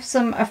 I have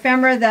some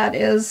ephemera that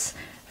is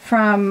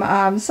from,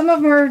 some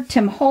of them are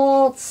Tim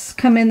Holtz,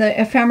 come in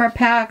the ephemera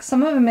pack.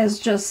 Some of them is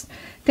just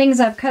things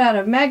I've cut out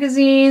of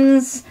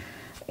magazines,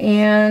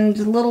 and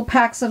little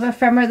packs of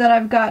ephemera that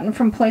I've gotten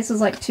from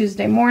places like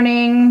Tuesday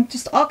Morning.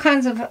 Just all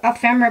kinds of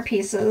ephemera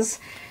pieces.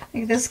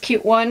 Like this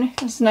cute one,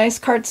 this nice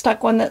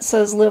cardstock one that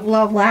says Live,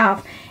 Love,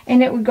 Laugh.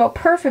 And it would go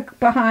perfect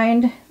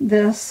behind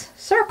this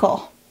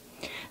circle.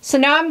 So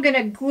now I'm going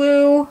to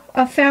glue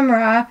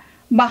ephemera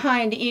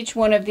behind each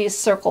one of these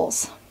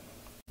circles.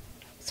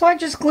 So I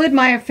just glued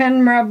my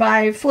ephemera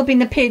by flipping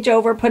the page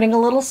over, putting a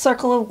little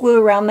circle of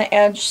glue around the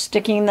edge,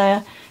 sticking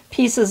the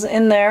pieces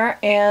in there,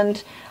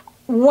 and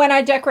when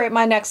I decorate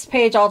my next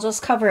page, I'll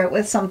just cover it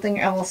with something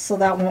else, so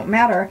that won't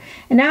matter.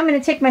 And now I'm going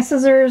to take my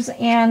scissors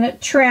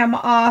and trim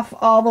off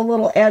all the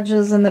little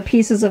edges and the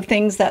pieces of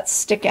things that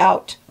stick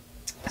out.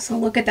 So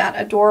look at that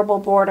adorable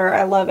border.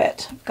 I love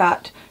it. I've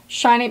got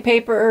shiny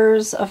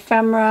papers,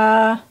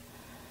 ephemera,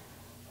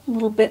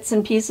 little bits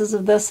and pieces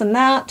of this and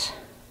that.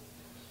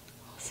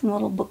 Some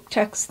little book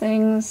text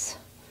things.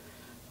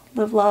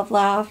 Live, love,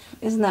 laugh.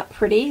 Isn't that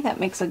pretty?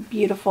 That makes a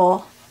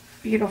beautiful,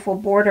 beautiful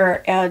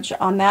border edge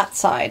on that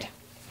side.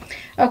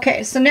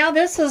 Okay, so now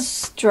this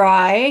is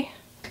dry,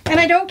 and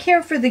I don't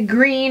care for the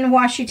green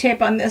washi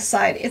tape on this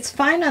side. It's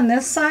fine on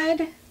this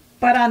side,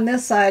 but on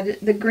this side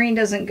the green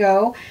doesn't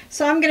go.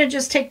 So I'm going to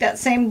just take that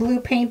same blue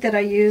paint that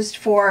I used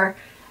for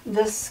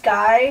the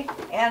sky,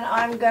 and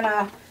I'm going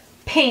to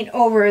paint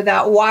over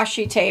that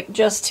washi tape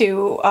just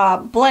to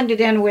blend it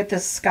in with the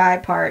sky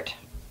part.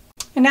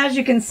 And as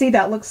you can see,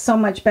 that looks so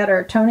much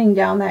better, toning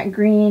down that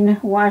green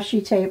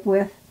washi tape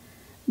with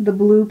the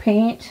blue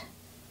paint.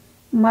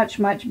 Much,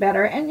 much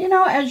better. And you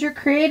know, as you're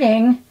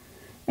creating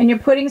and you're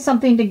putting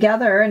something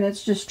together and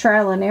it's just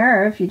trial and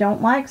error, if you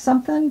don't like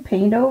something,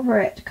 paint over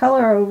it,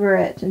 color over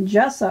it, and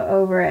gesso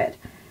over it,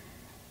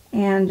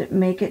 and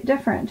make it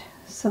different.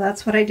 So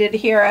that's what I did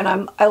here,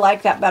 and I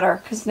like that better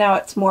because now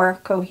it's more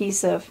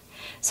cohesive.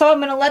 So I'm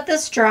going to let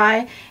this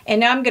dry, and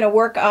now I'm going to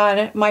work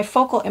on my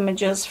focal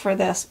images for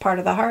this part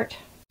of the heart.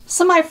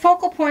 So my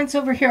focal points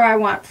over here, I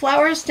want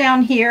flowers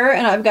down here,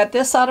 and I've got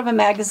this out of a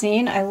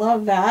magazine. I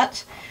love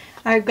that.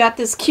 I've got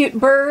this cute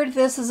bird.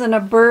 This is in a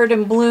Bird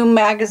and Bloom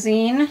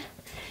magazine.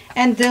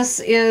 And this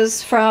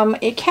is from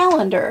a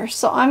calendar.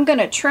 So I'm going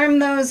to trim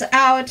those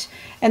out,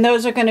 and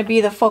those are going to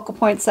be the focal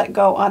points that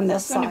go on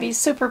this side. It's going to be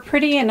super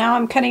pretty, and now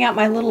I'm cutting out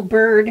my little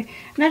bird.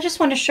 And I just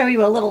want to show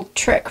you a little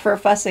trick for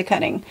fussy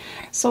cutting.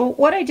 So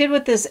what I did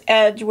with this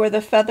edge where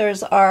the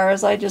feathers are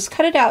is I just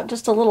cut it out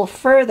just a little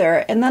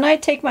further, and then I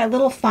take my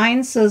little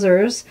fine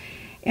scissors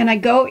and I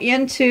go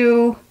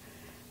into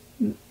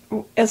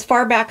as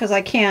far back as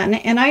I can,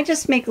 and I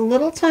just make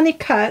little tiny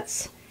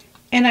cuts,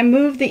 and I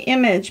move the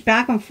image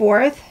back and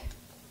forth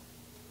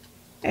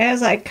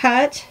as I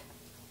cut.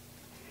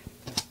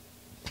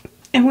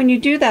 And when you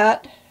do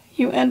that,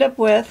 you end up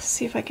with,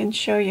 see if I can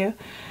show you,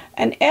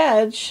 an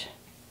edge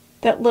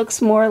that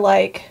looks more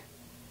like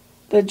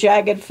the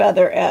jagged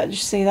feather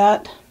edge. See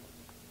that?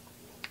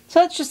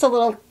 So it's just a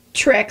little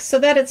trick so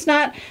that it's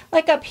not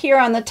like up here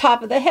on the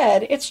top of the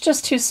head. It's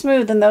just too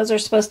smooth, and those are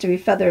supposed to be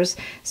feathers.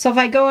 So if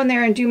I go in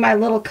there and do my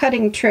little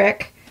cutting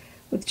trick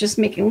with just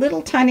making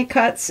little tiny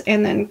cuts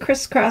and then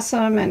crisscross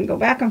them and go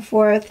back and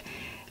forth,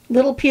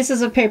 little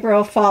pieces of paper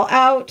will fall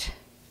out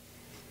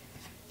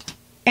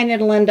and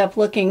it'll end up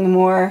looking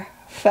more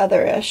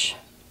featherish.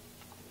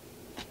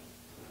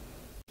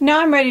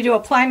 Now I'm ready to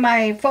apply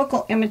my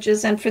focal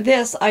images, and for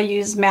this I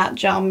use matte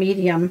gel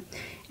medium,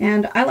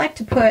 and I like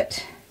to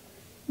put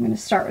I'm going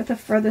to start with the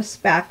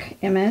furthest back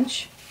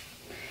image.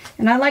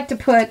 And I like to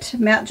put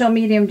matte gel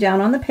medium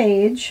down on the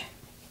page.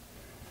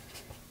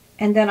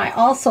 And then I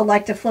also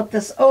like to flip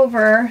this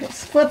over,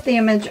 flip the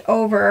image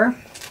over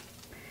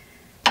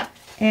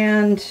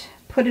and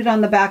put it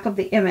on the back of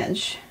the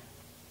image.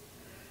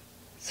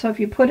 So if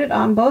you put it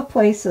on both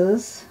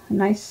places, a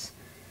nice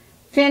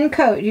thin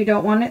coat, you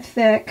don't want it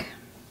thick.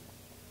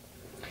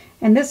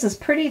 And this is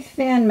pretty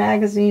thin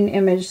magazine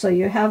image, so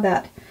you have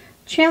that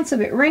chance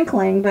of it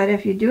wrinkling, but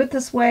if you do it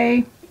this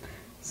way,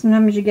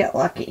 sometimes you get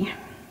lucky.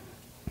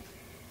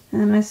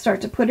 And I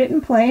start to put it in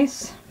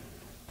place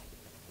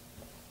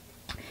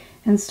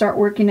and start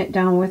working it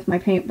down with my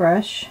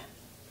paintbrush.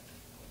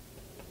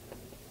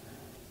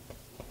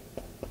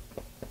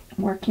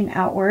 Working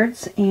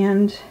outwards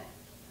and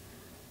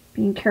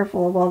being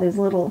careful of all these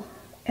little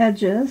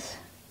edges.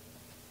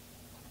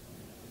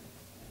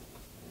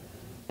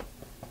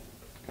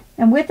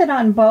 And with it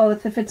on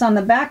both, if it's on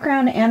the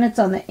background and it's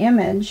on the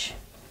image,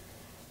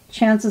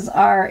 chances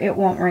are it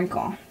won't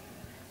wrinkle.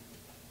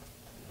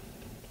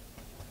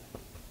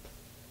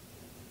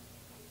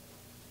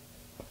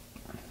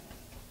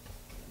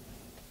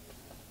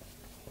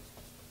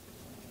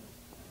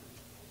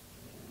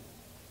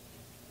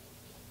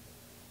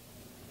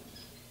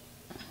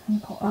 And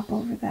go up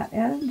over that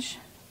edge.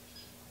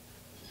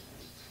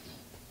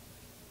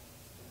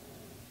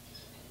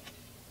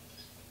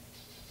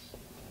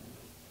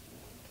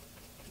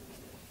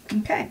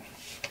 Okay,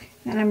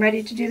 and I'm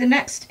ready to do the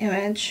next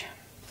image.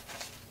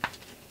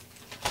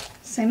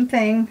 Same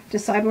thing,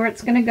 decide where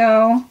it's going to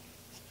go.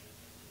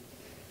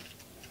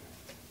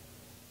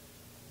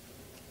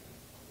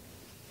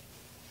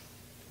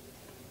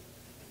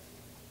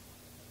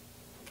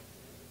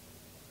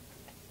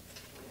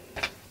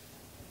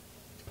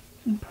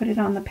 And put it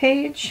on the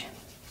page.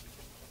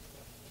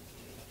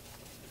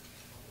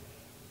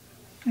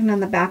 And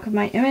on the back of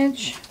my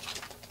image.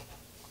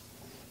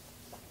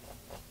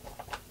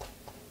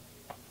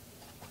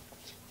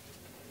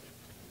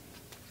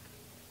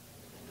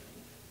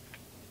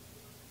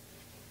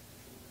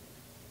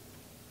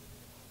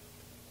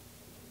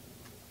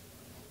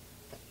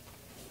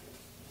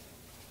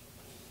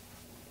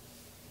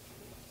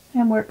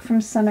 And work from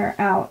center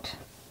out.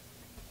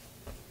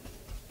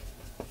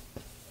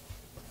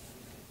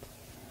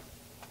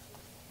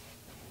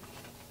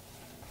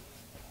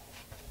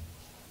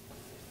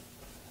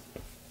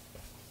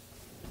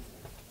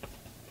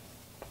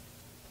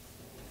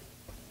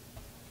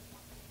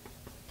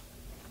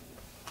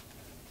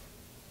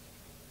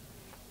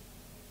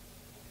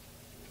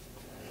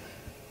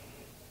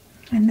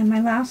 And then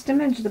my last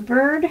image, the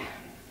bird.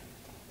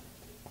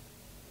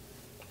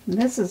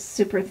 This is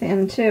super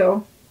thin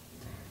too.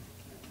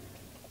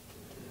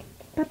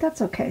 But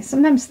that's okay.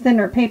 Sometimes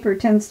thinner paper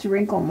tends to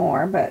wrinkle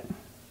more, but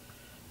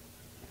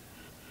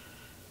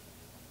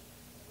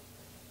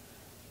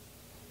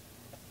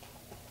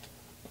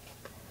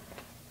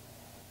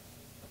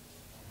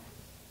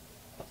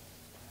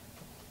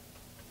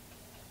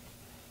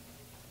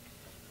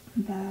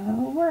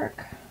that'll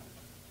work.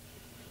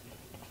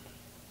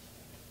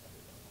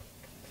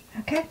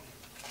 Okay,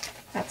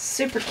 that's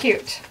super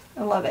cute.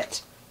 I love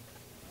it.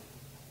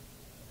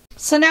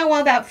 So now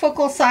while that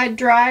focal side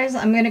dries,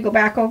 I'm going to go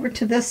back over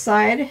to this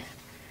side,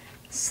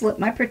 slip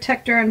my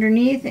protector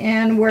underneath,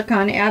 and work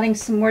on adding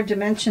some more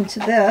dimension to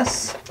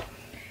this.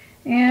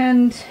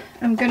 And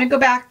I'm going to go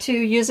back to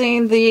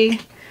using the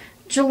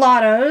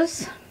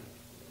gelatos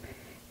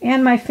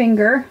and my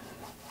finger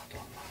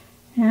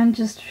and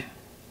just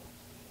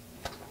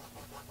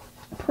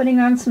putting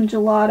on some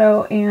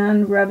gelato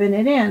and rubbing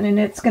it in, and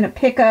it's going to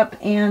pick up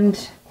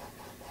and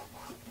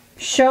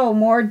show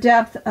more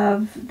depth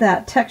of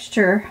that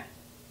texture.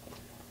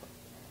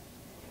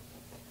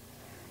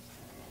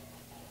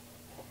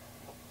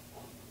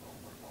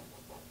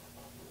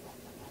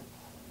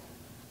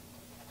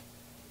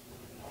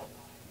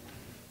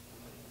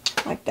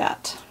 Like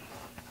that.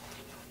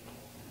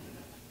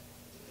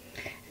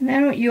 And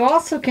then what you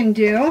also can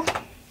do,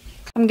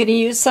 I'm going to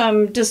use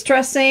some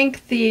Distress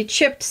ink, the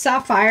chipped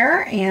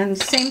sapphire, and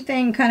same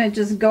thing, kind of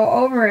just go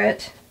over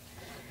it.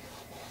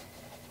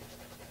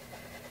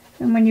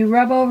 And when you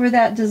rub over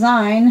that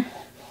design,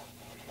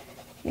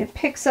 it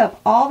picks up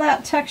all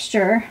that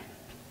texture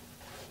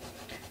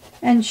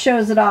and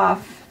shows it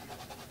off.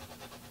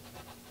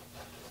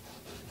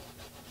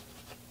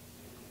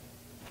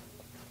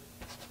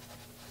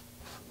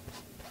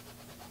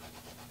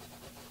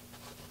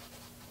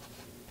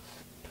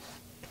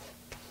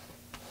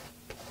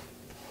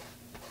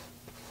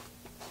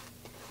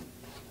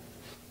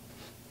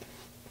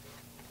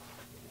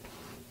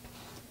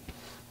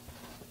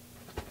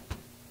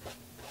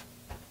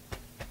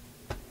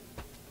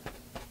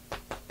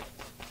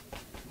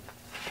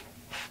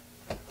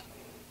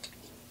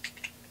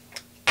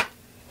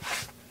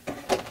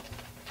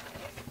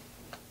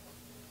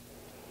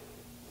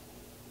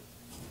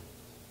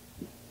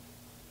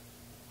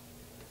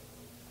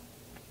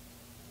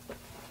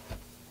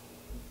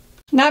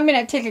 Now I'm going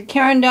to take a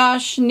Caran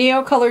d'Ache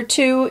Neo Color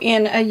 2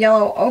 in a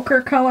yellow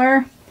ochre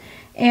color,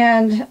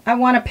 And I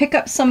want to pick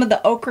up some of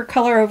the ochre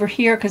color over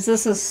here because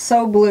this is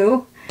so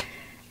blue.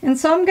 And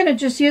so I'm going to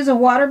just use a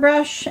water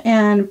brush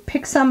and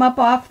pick some up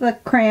off the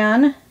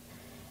crayon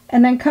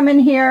and then come in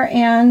here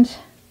and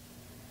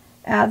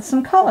add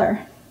some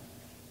color.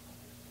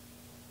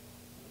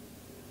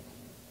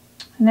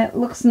 And it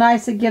looks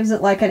nice. It gives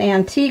it like an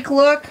antique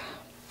look.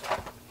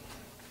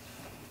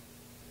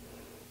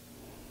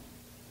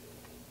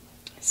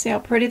 See how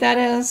pretty that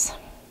is?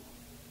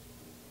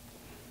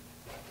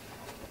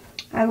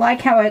 I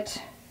like how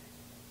it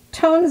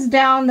tones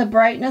down the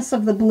brightness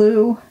of the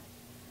blue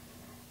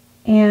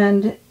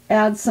and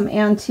adds some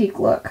antique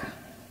look.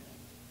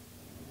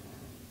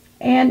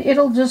 And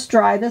it'll just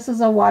dry. This is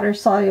a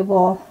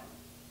water-soluble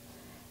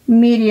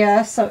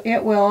media, so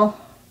it will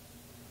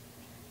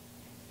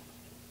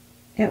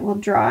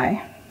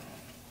dry.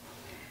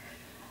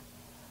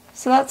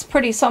 So that's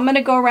pretty. So I'm going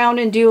to go around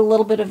and do a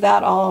little bit of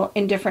that all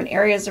in different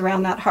areas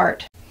around that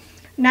heart.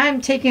 Now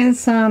I'm taking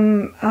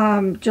some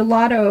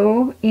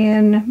gelato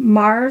in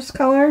Mars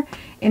color,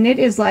 and it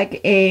is like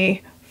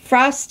a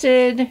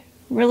frosted,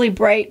 really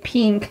bright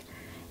pink.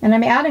 And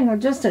I'm adding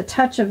just a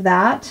touch of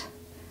that.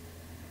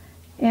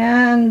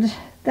 And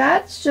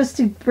that's just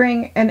to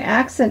bring an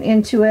accent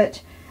into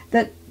it.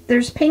 That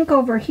there's pink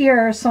over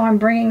here, so I'm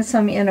bringing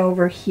some in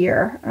over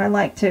here. I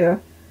like to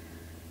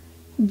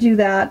do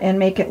that and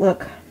make it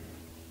look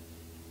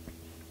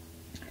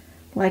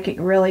like it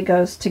really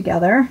goes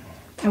together.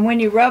 And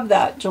when you rub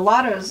that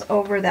gelatos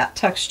over that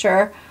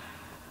texture,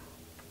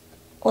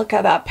 look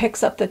how that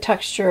picks up the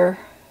texture.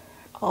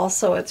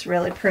 Also, it's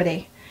really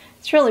pretty.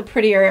 It's really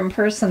prettier in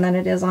person than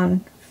it is on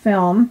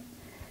film.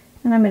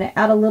 And I'm going to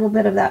add a little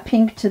bit of that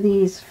pink to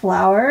these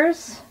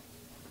flowers,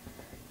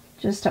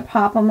 just to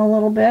pop them a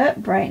little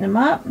bit, brighten them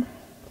up.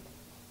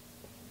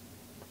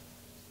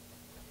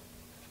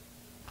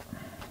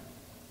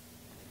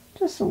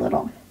 Just a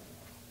little.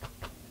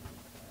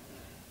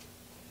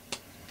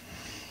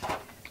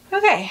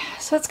 Okay,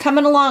 so it's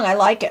coming along. I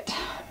like it.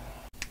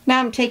 Now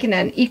I'm taking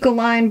an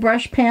Ecoline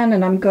brush pen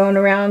and I'm going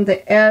around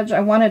the edge. I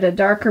wanted a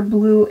darker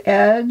blue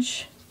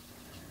edge,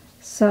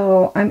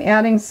 so I'm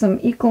adding some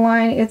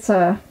Ecoline. It's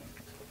an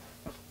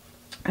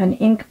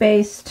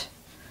ink-based,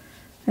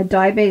 a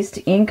dye-based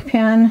ink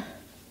pen.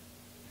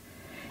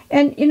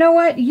 And you know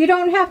what? You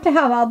don't have to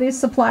have all these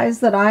supplies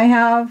that I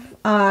have.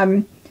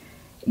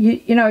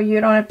 You know,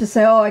 you don't have to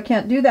say, oh, I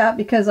can't do that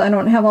because I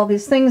don't have all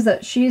these things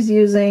that she's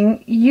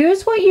using.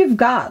 Use what you've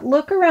got.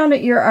 Look around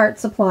at your art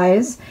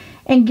supplies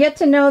and get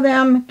to know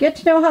them, get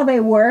to know how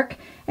they work,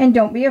 and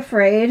don't be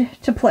afraid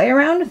to play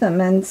around with them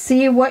and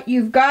see what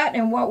you've got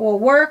and what will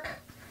work.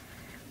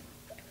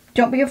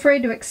 Don't be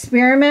afraid to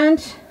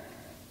experiment.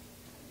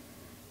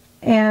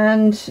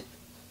 And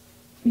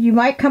you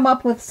might come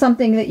up with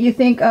something that you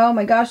think, oh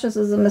my gosh, this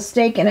is a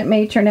mistake, and it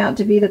may turn out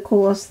to be the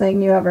coolest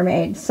thing you ever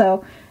made.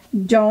 So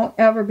don't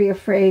ever be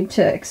afraid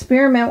to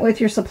experiment with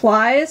your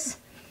supplies.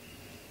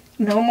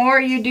 The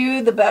more you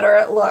do, the better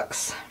it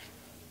looks.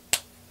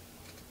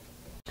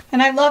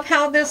 And I love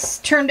how this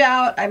turned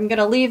out. I'm going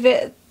to leave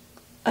it.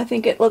 I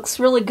think it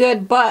looks really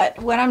good,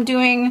 but what I'm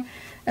doing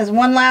as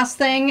one last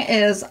thing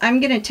is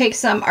I'm going to take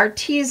some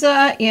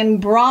Arteza in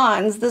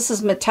bronze. This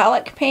is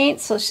metallic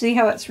paint, so see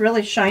how it's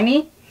really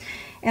shiny?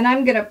 And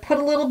I'm going to put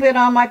a little bit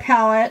on my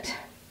palette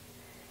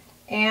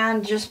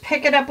and just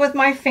pick it up with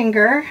my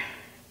finger.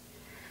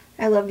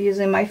 I love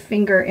using my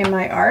finger in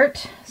my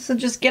art. So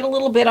just get a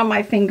little bit on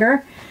my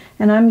finger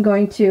and I'm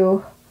going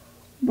to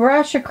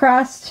brush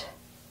across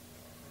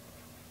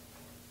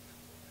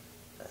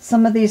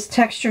some of these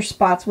texture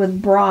spots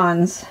with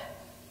bronze.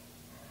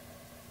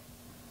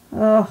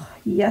 Oh,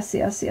 yes,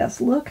 yes, yes.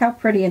 Look how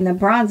pretty. And the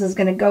bronze is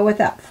going to go with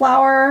that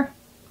flower.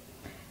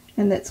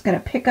 And it's going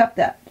to pick up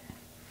that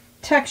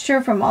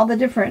texture from all the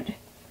different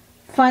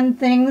fun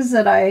things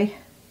that I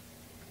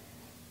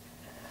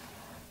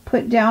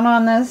put down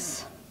on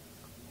this.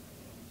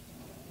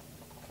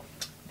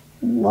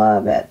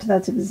 Love it.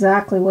 That's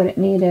exactly what it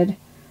needed.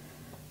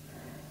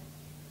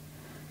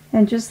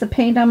 And just the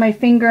paint on my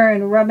finger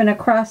and rubbing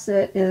across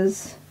it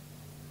is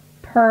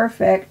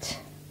perfect.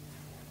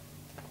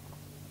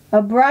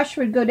 A brush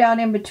would go down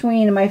in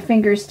between and my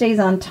finger stays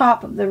on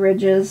top of the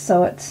ridges,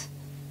 so it's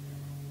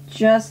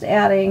just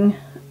adding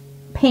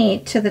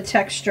paint to the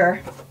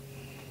texture.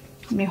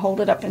 Let me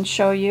hold it up and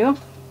show you.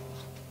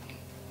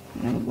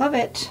 I love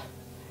it.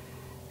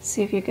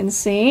 See if you can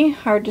see.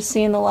 Hard to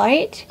see in the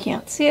light.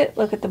 Can't see it.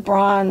 Look at the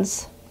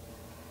bronze.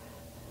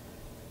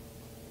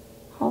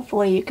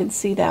 Hopefully you can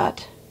see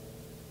that.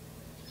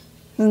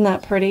 Isn't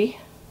that pretty?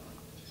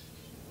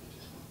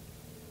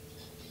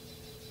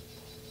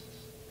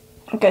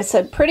 Like I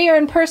said, prettier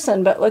in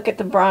person, but look at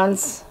the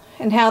bronze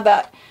and how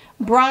that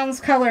bronze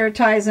color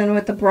ties in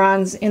with the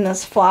bronze in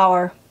this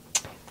flower.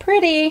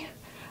 Pretty.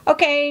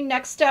 Okay,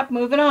 next step,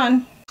 moving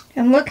on.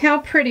 And look how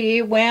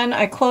pretty when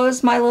I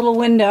close my little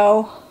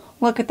window.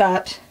 Look at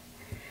that.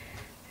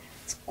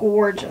 It's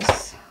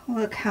gorgeous.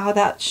 Look how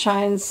that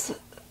shines,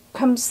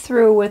 comes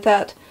through with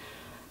that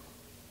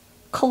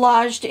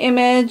collaged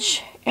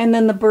image And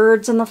then the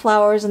birds and the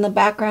flowers in the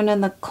background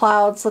and the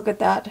clouds. Look at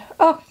that.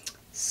 Oh,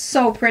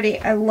 so pretty.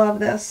 I love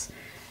this.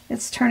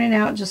 It's turning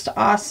out just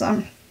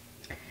awesome.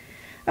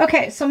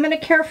 Okay, so I'm going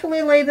to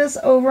carefully lay this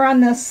over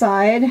on this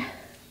side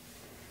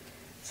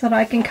so that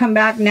I can come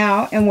back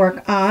now and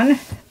work on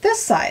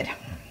this side.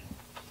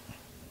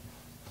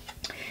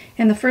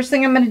 And the first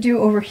thing I'm going to do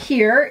over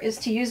here is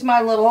to use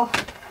my little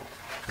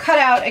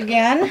cutout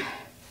again.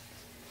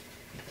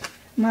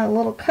 My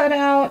little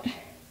cutout.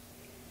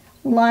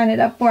 Line it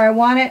up where I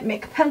want it.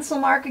 Make a pencil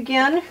mark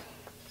again.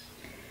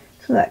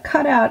 So that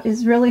cutout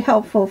is really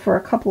helpful for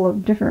a couple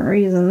of different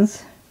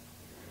reasons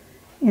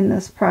in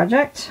this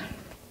project.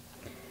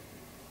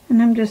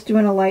 And I'm just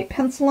doing a light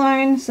pencil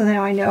line so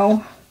now I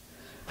know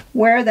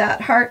where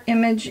that heart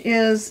image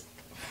is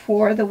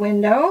for the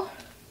window.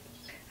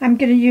 I'm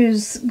going to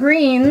use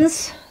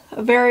greens,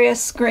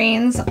 various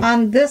greens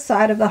on this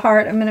side of the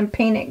heart. I'm going to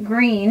paint it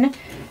green.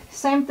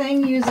 Same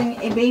thing, using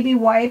a baby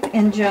wipe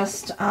and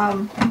just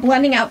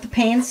blending out the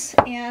paints.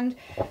 And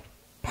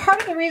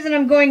part of the reason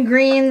I'm going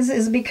greens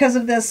is because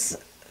of this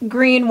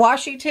green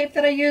washi tape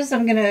that I used.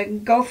 I'm going to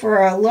go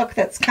for a look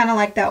that's kind of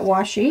like that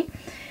washi.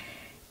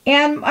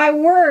 And my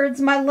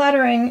words, my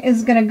lettering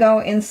is going to go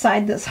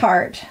inside this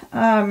heart.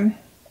 I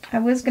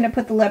was going to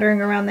put the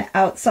lettering around the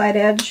outside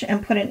edge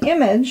and put an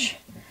image,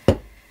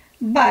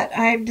 but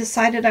I've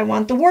decided I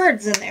want the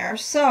words in there.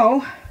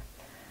 So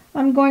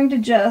I'm going to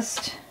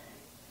just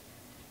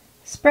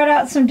spread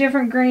out some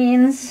different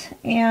greens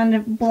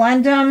and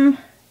blend them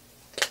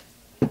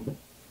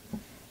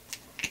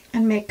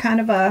and make kind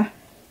of a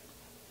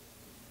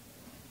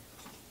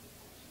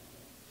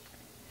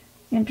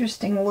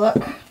interesting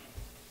look.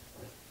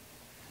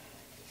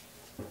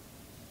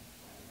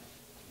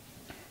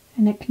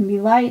 And it can be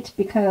light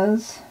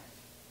because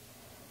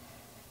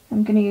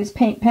I'm going to use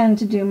paint pen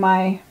to do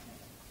my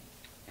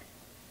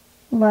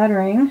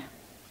lettering.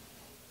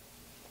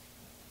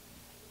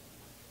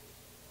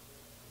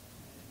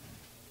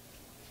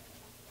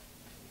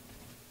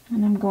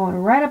 And I'm going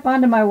right up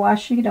onto my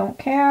washi, don't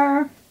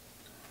care.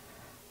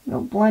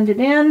 We'll blend it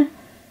in.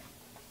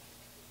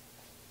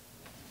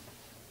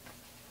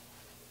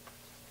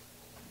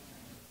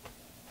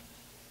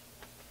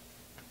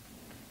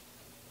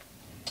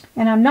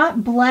 And I'm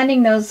not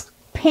blending those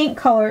paint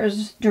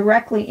colors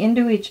directly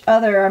into each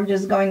other. I'm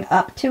just going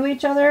up to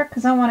each other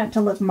because I want it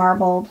to look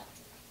marbled.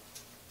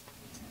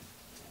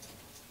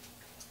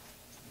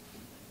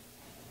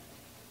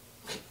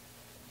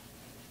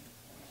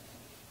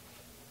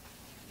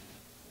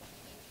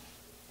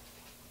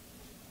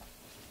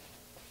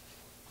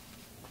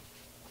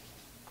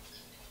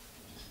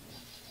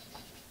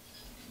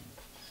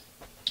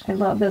 I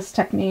love this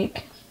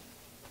technique.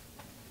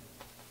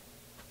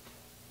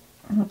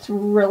 It's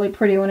really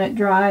pretty when it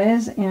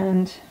dries,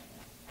 and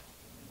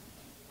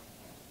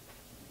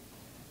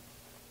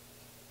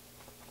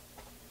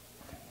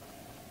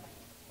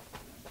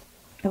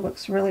it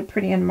looks really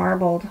pretty and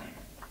marbled.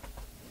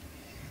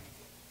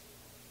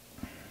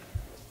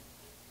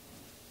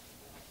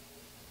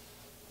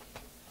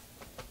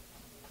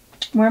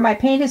 Where my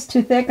paint is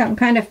too thick, I'm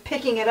kind of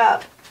picking it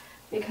up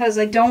because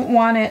I don't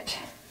want it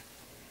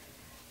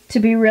to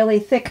be really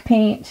thick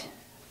paint,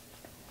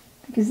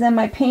 because then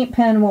my paint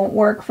pen won't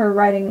work for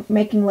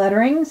making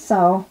lettering.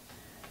 So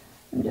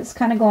I'm just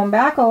kind of going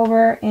back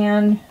over,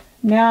 and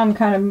now I'm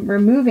kind of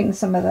removing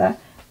some of the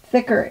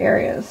thicker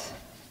areas.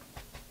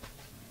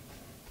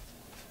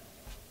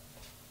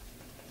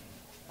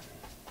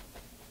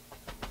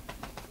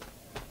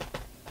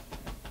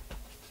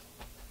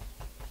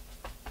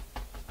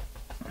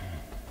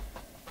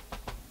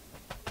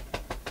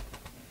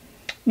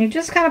 You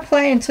just kind of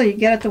play until you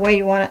get it the way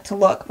you want it to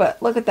look.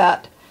 But look at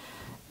that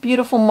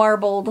beautiful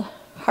marbled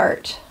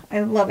heart.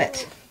 I love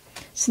it.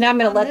 So now I'm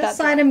going to let that. On this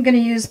side, I'm going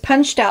to use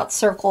punched out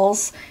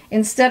circles.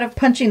 Instead of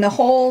punching the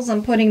holes,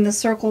 I'm putting the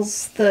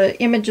circles, the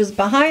images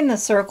behind the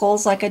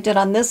circles like I did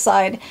on this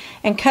side,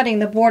 and cutting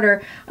the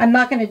border. I'm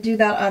not going to do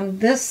that on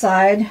this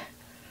side.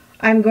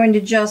 I'm going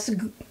to just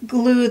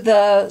glue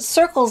the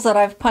circles that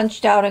I've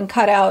punched out and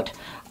cut out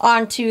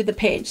onto the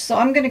page. So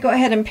I'm going to go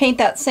ahead and paint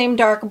that same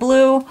dark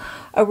blue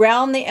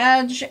around the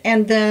edge,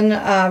 and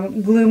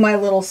then glue my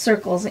little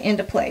circles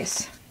into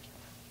place.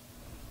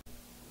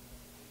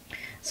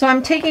 So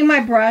I'm taking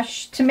my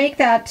brush to make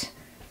that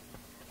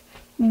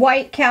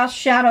white cast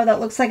shadow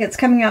that looks like it's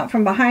coming out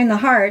from behind the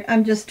heart.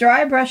 I'm just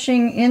dry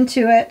brushing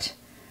into it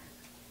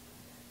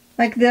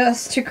like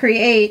this to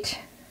create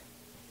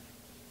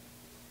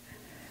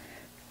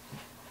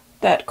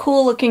that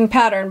cool looking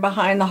pattern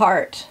behind the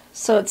heart.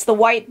 So it's the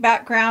white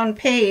background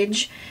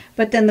page,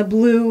 but then the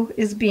blue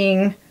is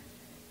being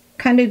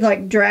kind of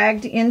like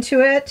dragged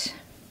into it,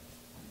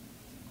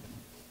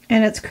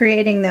 and it's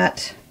creating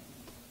that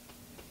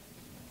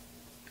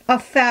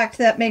effect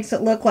that makes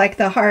it look like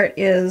the heart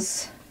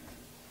has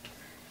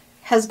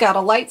got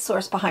a light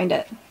source behind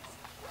it.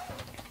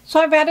 So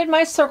I've added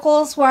my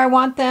circles where I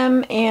want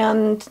them,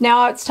 and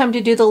now it's time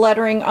to do the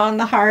lettering on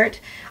the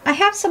heart. I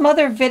have some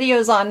other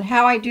videos on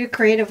how I do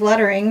creative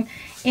lettering,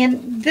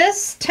 And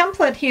this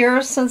template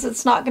here, since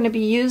it's not going to be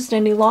used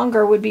any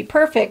longer, would be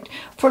perfect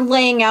for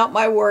laying out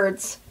my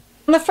words.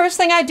 And the first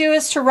thing I do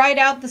is to write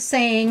out the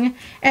saying,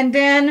 and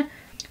then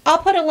I'll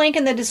put a link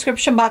in the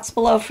description box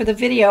below for the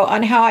video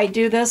on how I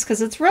do this,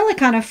 because it's really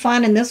kind of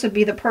fun, and this would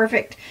be the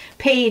perfect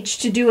page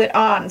to do it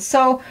on.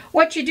 So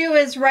what you do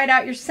is write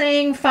out your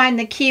saying, find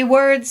the key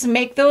words,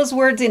 make those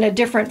words in a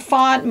different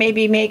font,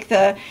 maybe make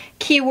the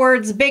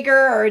keywords bigger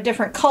or a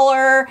different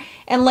color,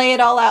 and lay it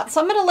all out. So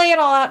I'm going to lay it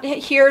all out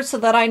here so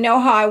that I know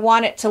how I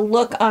want it to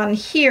look on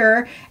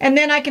here, and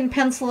then I can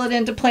pencil it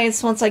into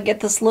place once I get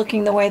this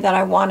looking the way that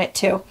I want it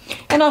to.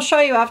 And I'll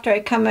show you after I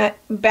come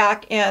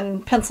back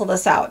and pencil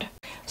this out.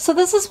 So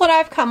this is what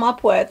I've come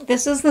up with.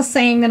 This is the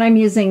saying that I'm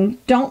using.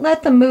 Don't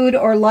let the mood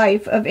or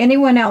life of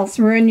anyone else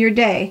ruin your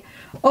day.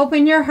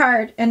 Open your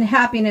heart and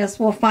happiness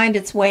will find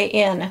its way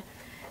in.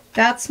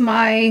 That's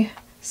my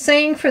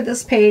saying for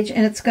this page,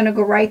 and it's going to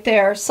go right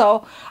there.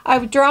 So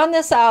I've drawn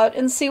this out,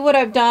 and see what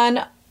I've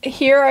done.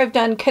 Here I've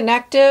done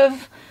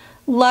connective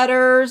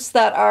letters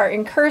that are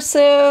in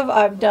cursive.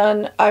 I've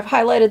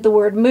highlighted the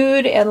word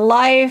mood and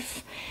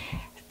life.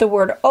 The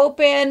word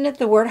open.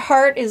 The word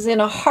heart is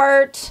in a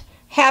heart.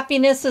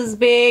 Happiness is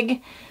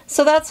big.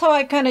 So that's how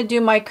I kind of do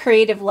my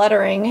creative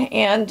lettering.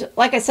 And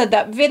like I said,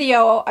 that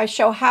video, I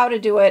show how to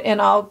do it,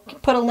 and I'll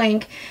put a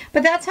link.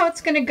 But that's how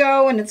it's going to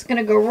go, and it's going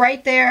to go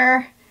right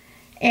there.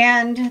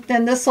 And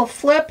then this will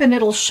flip, and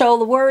it'll show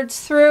the words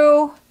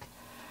through.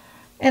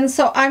 And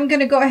so I'm going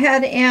to go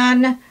ahead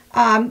and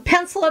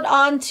pencil it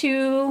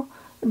onto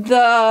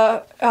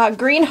the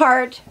green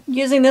heart,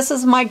 using this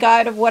as my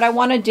guide of what I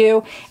want to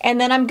do.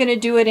 And then I'm going to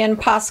do it in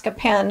Posca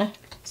pen.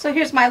 So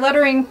here's my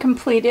lettering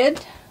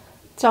completed.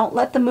 Don't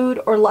let the mood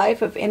or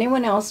life of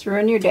anyone else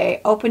ruin your day.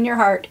 Open your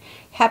heart.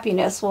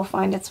 Happiness will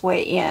find its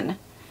way in.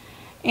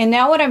 And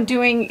now what I'm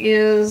doing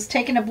is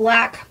taking a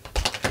black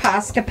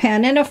Posca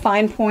pen and a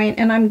fine point,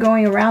 and I'm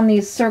going around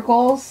these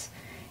circles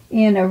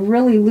in a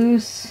really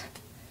loose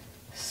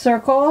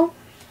circle.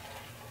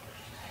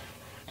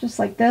 Just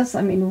like this.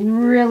 I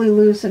mean, really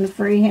loose and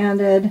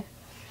free-handed.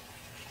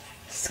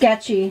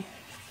 Sketchy.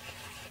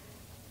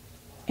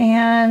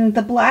 And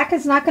the black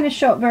is not going to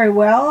show up very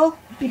well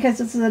because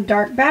this is a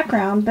dark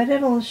background, but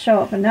it'll show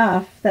up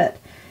enough that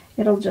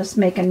it'll just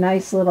make a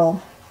nice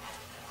little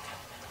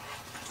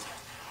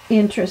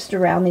interest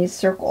around these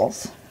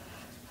circles.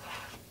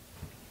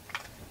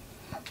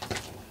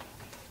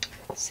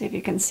 Let's see if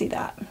you can see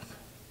that.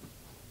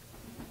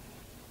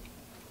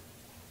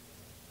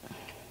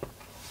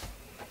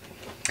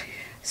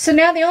 So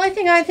now the only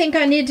thing I think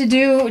I need to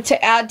do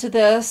to add to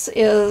this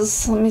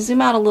is, let me zoom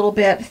out a little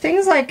bit,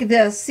 things like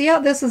this. See how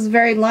this is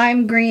very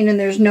lime green and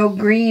there's no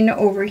green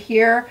over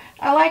here?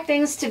 I like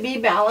things to be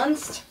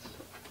balanced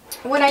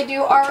when I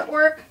do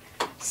artwork.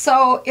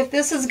 So if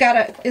this is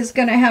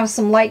going to have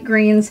some light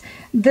greens,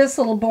 this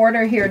little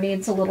border here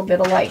needs a little bit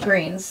of light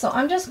greens. So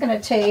I'm just going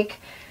to take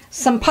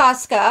some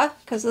Posca,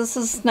 because this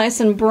is nice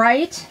and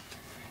bright,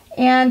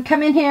 and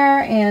come in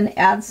here and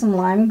add some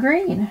lime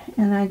green.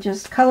 And I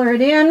just color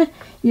it in,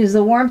 use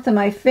the warmth of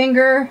my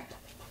finger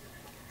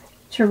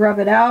to rub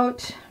it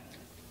out.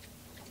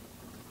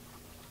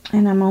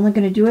 And I'm only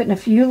going to do it in a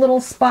few little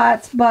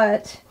spots,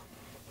 but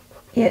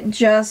it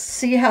just,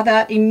 see how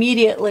that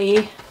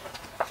immediately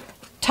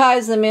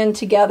ties them in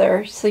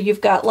together. So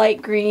you've got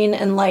light green,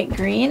 and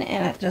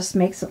it just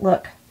makes it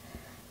look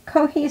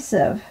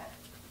cohesive.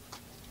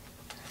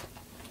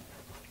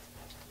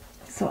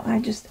 So I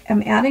just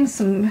am adding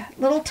some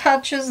little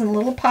touches and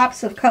little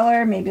pops of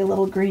color, maybe a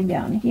little green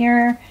down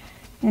here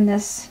in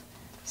this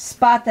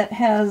spot that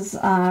has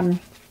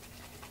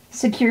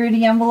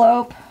security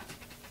envelope.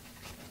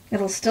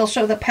 It'll still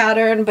show the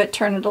pattern, but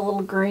turn it a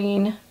little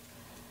green.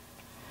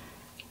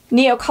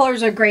 Neo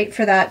colors are great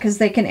for that because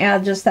they can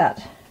add just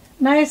that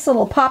nice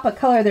little pop of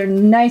color. They're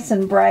nice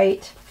and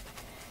bright,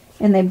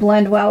 and they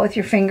blend well with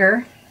your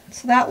finger.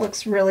 So that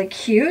looks really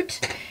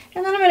cute.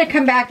 And then I'm going to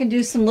come back and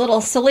do some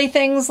little silly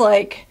things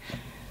like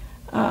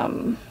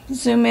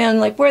zoom in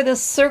like where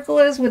this circle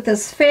is with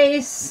this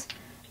face.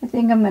 I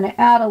think I'm going to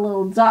add a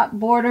little dot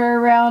border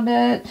around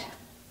it.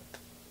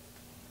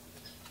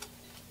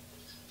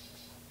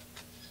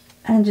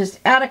 And just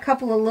add a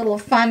couple of little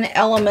fun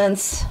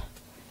elements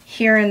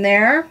here and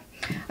there.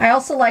 I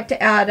also like to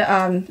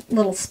add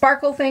little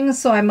sparkle things,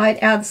 so I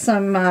might add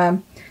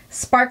some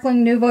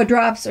sparkling Nuvo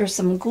drops or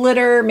some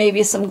glitter,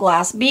 maybe some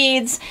glass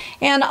beads,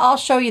 and I'll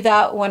show you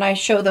that when I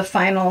show the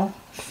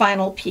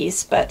final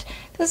piece. But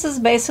this is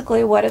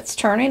basically what it's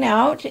turning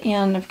out,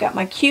 and I've got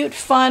my cute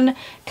fun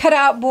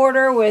cutout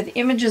border with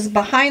images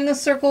behind the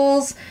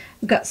circles.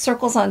 I've got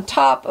circles on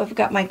top. I've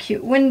got my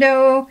cute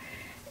window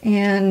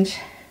and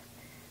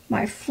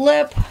my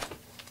flip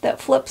that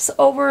flips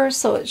over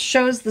so it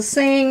shows the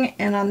saying,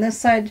 and on this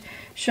side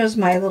shows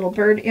my little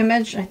bird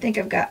image. I think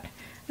I've got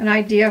an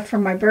idea for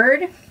my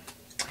bird.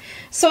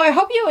 So I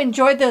hope you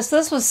enjoyed this.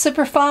 This was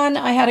super fun.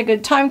 I had a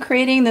good time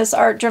creating this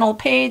art journal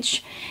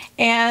page,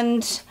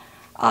 and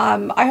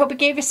I hope it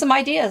gave you some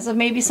ideas of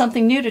maybe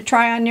something new to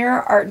try on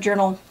your art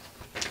journal.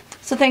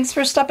 So thanks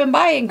for stopping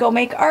by, and go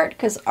make art,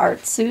 because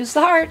art soothes the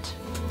heart.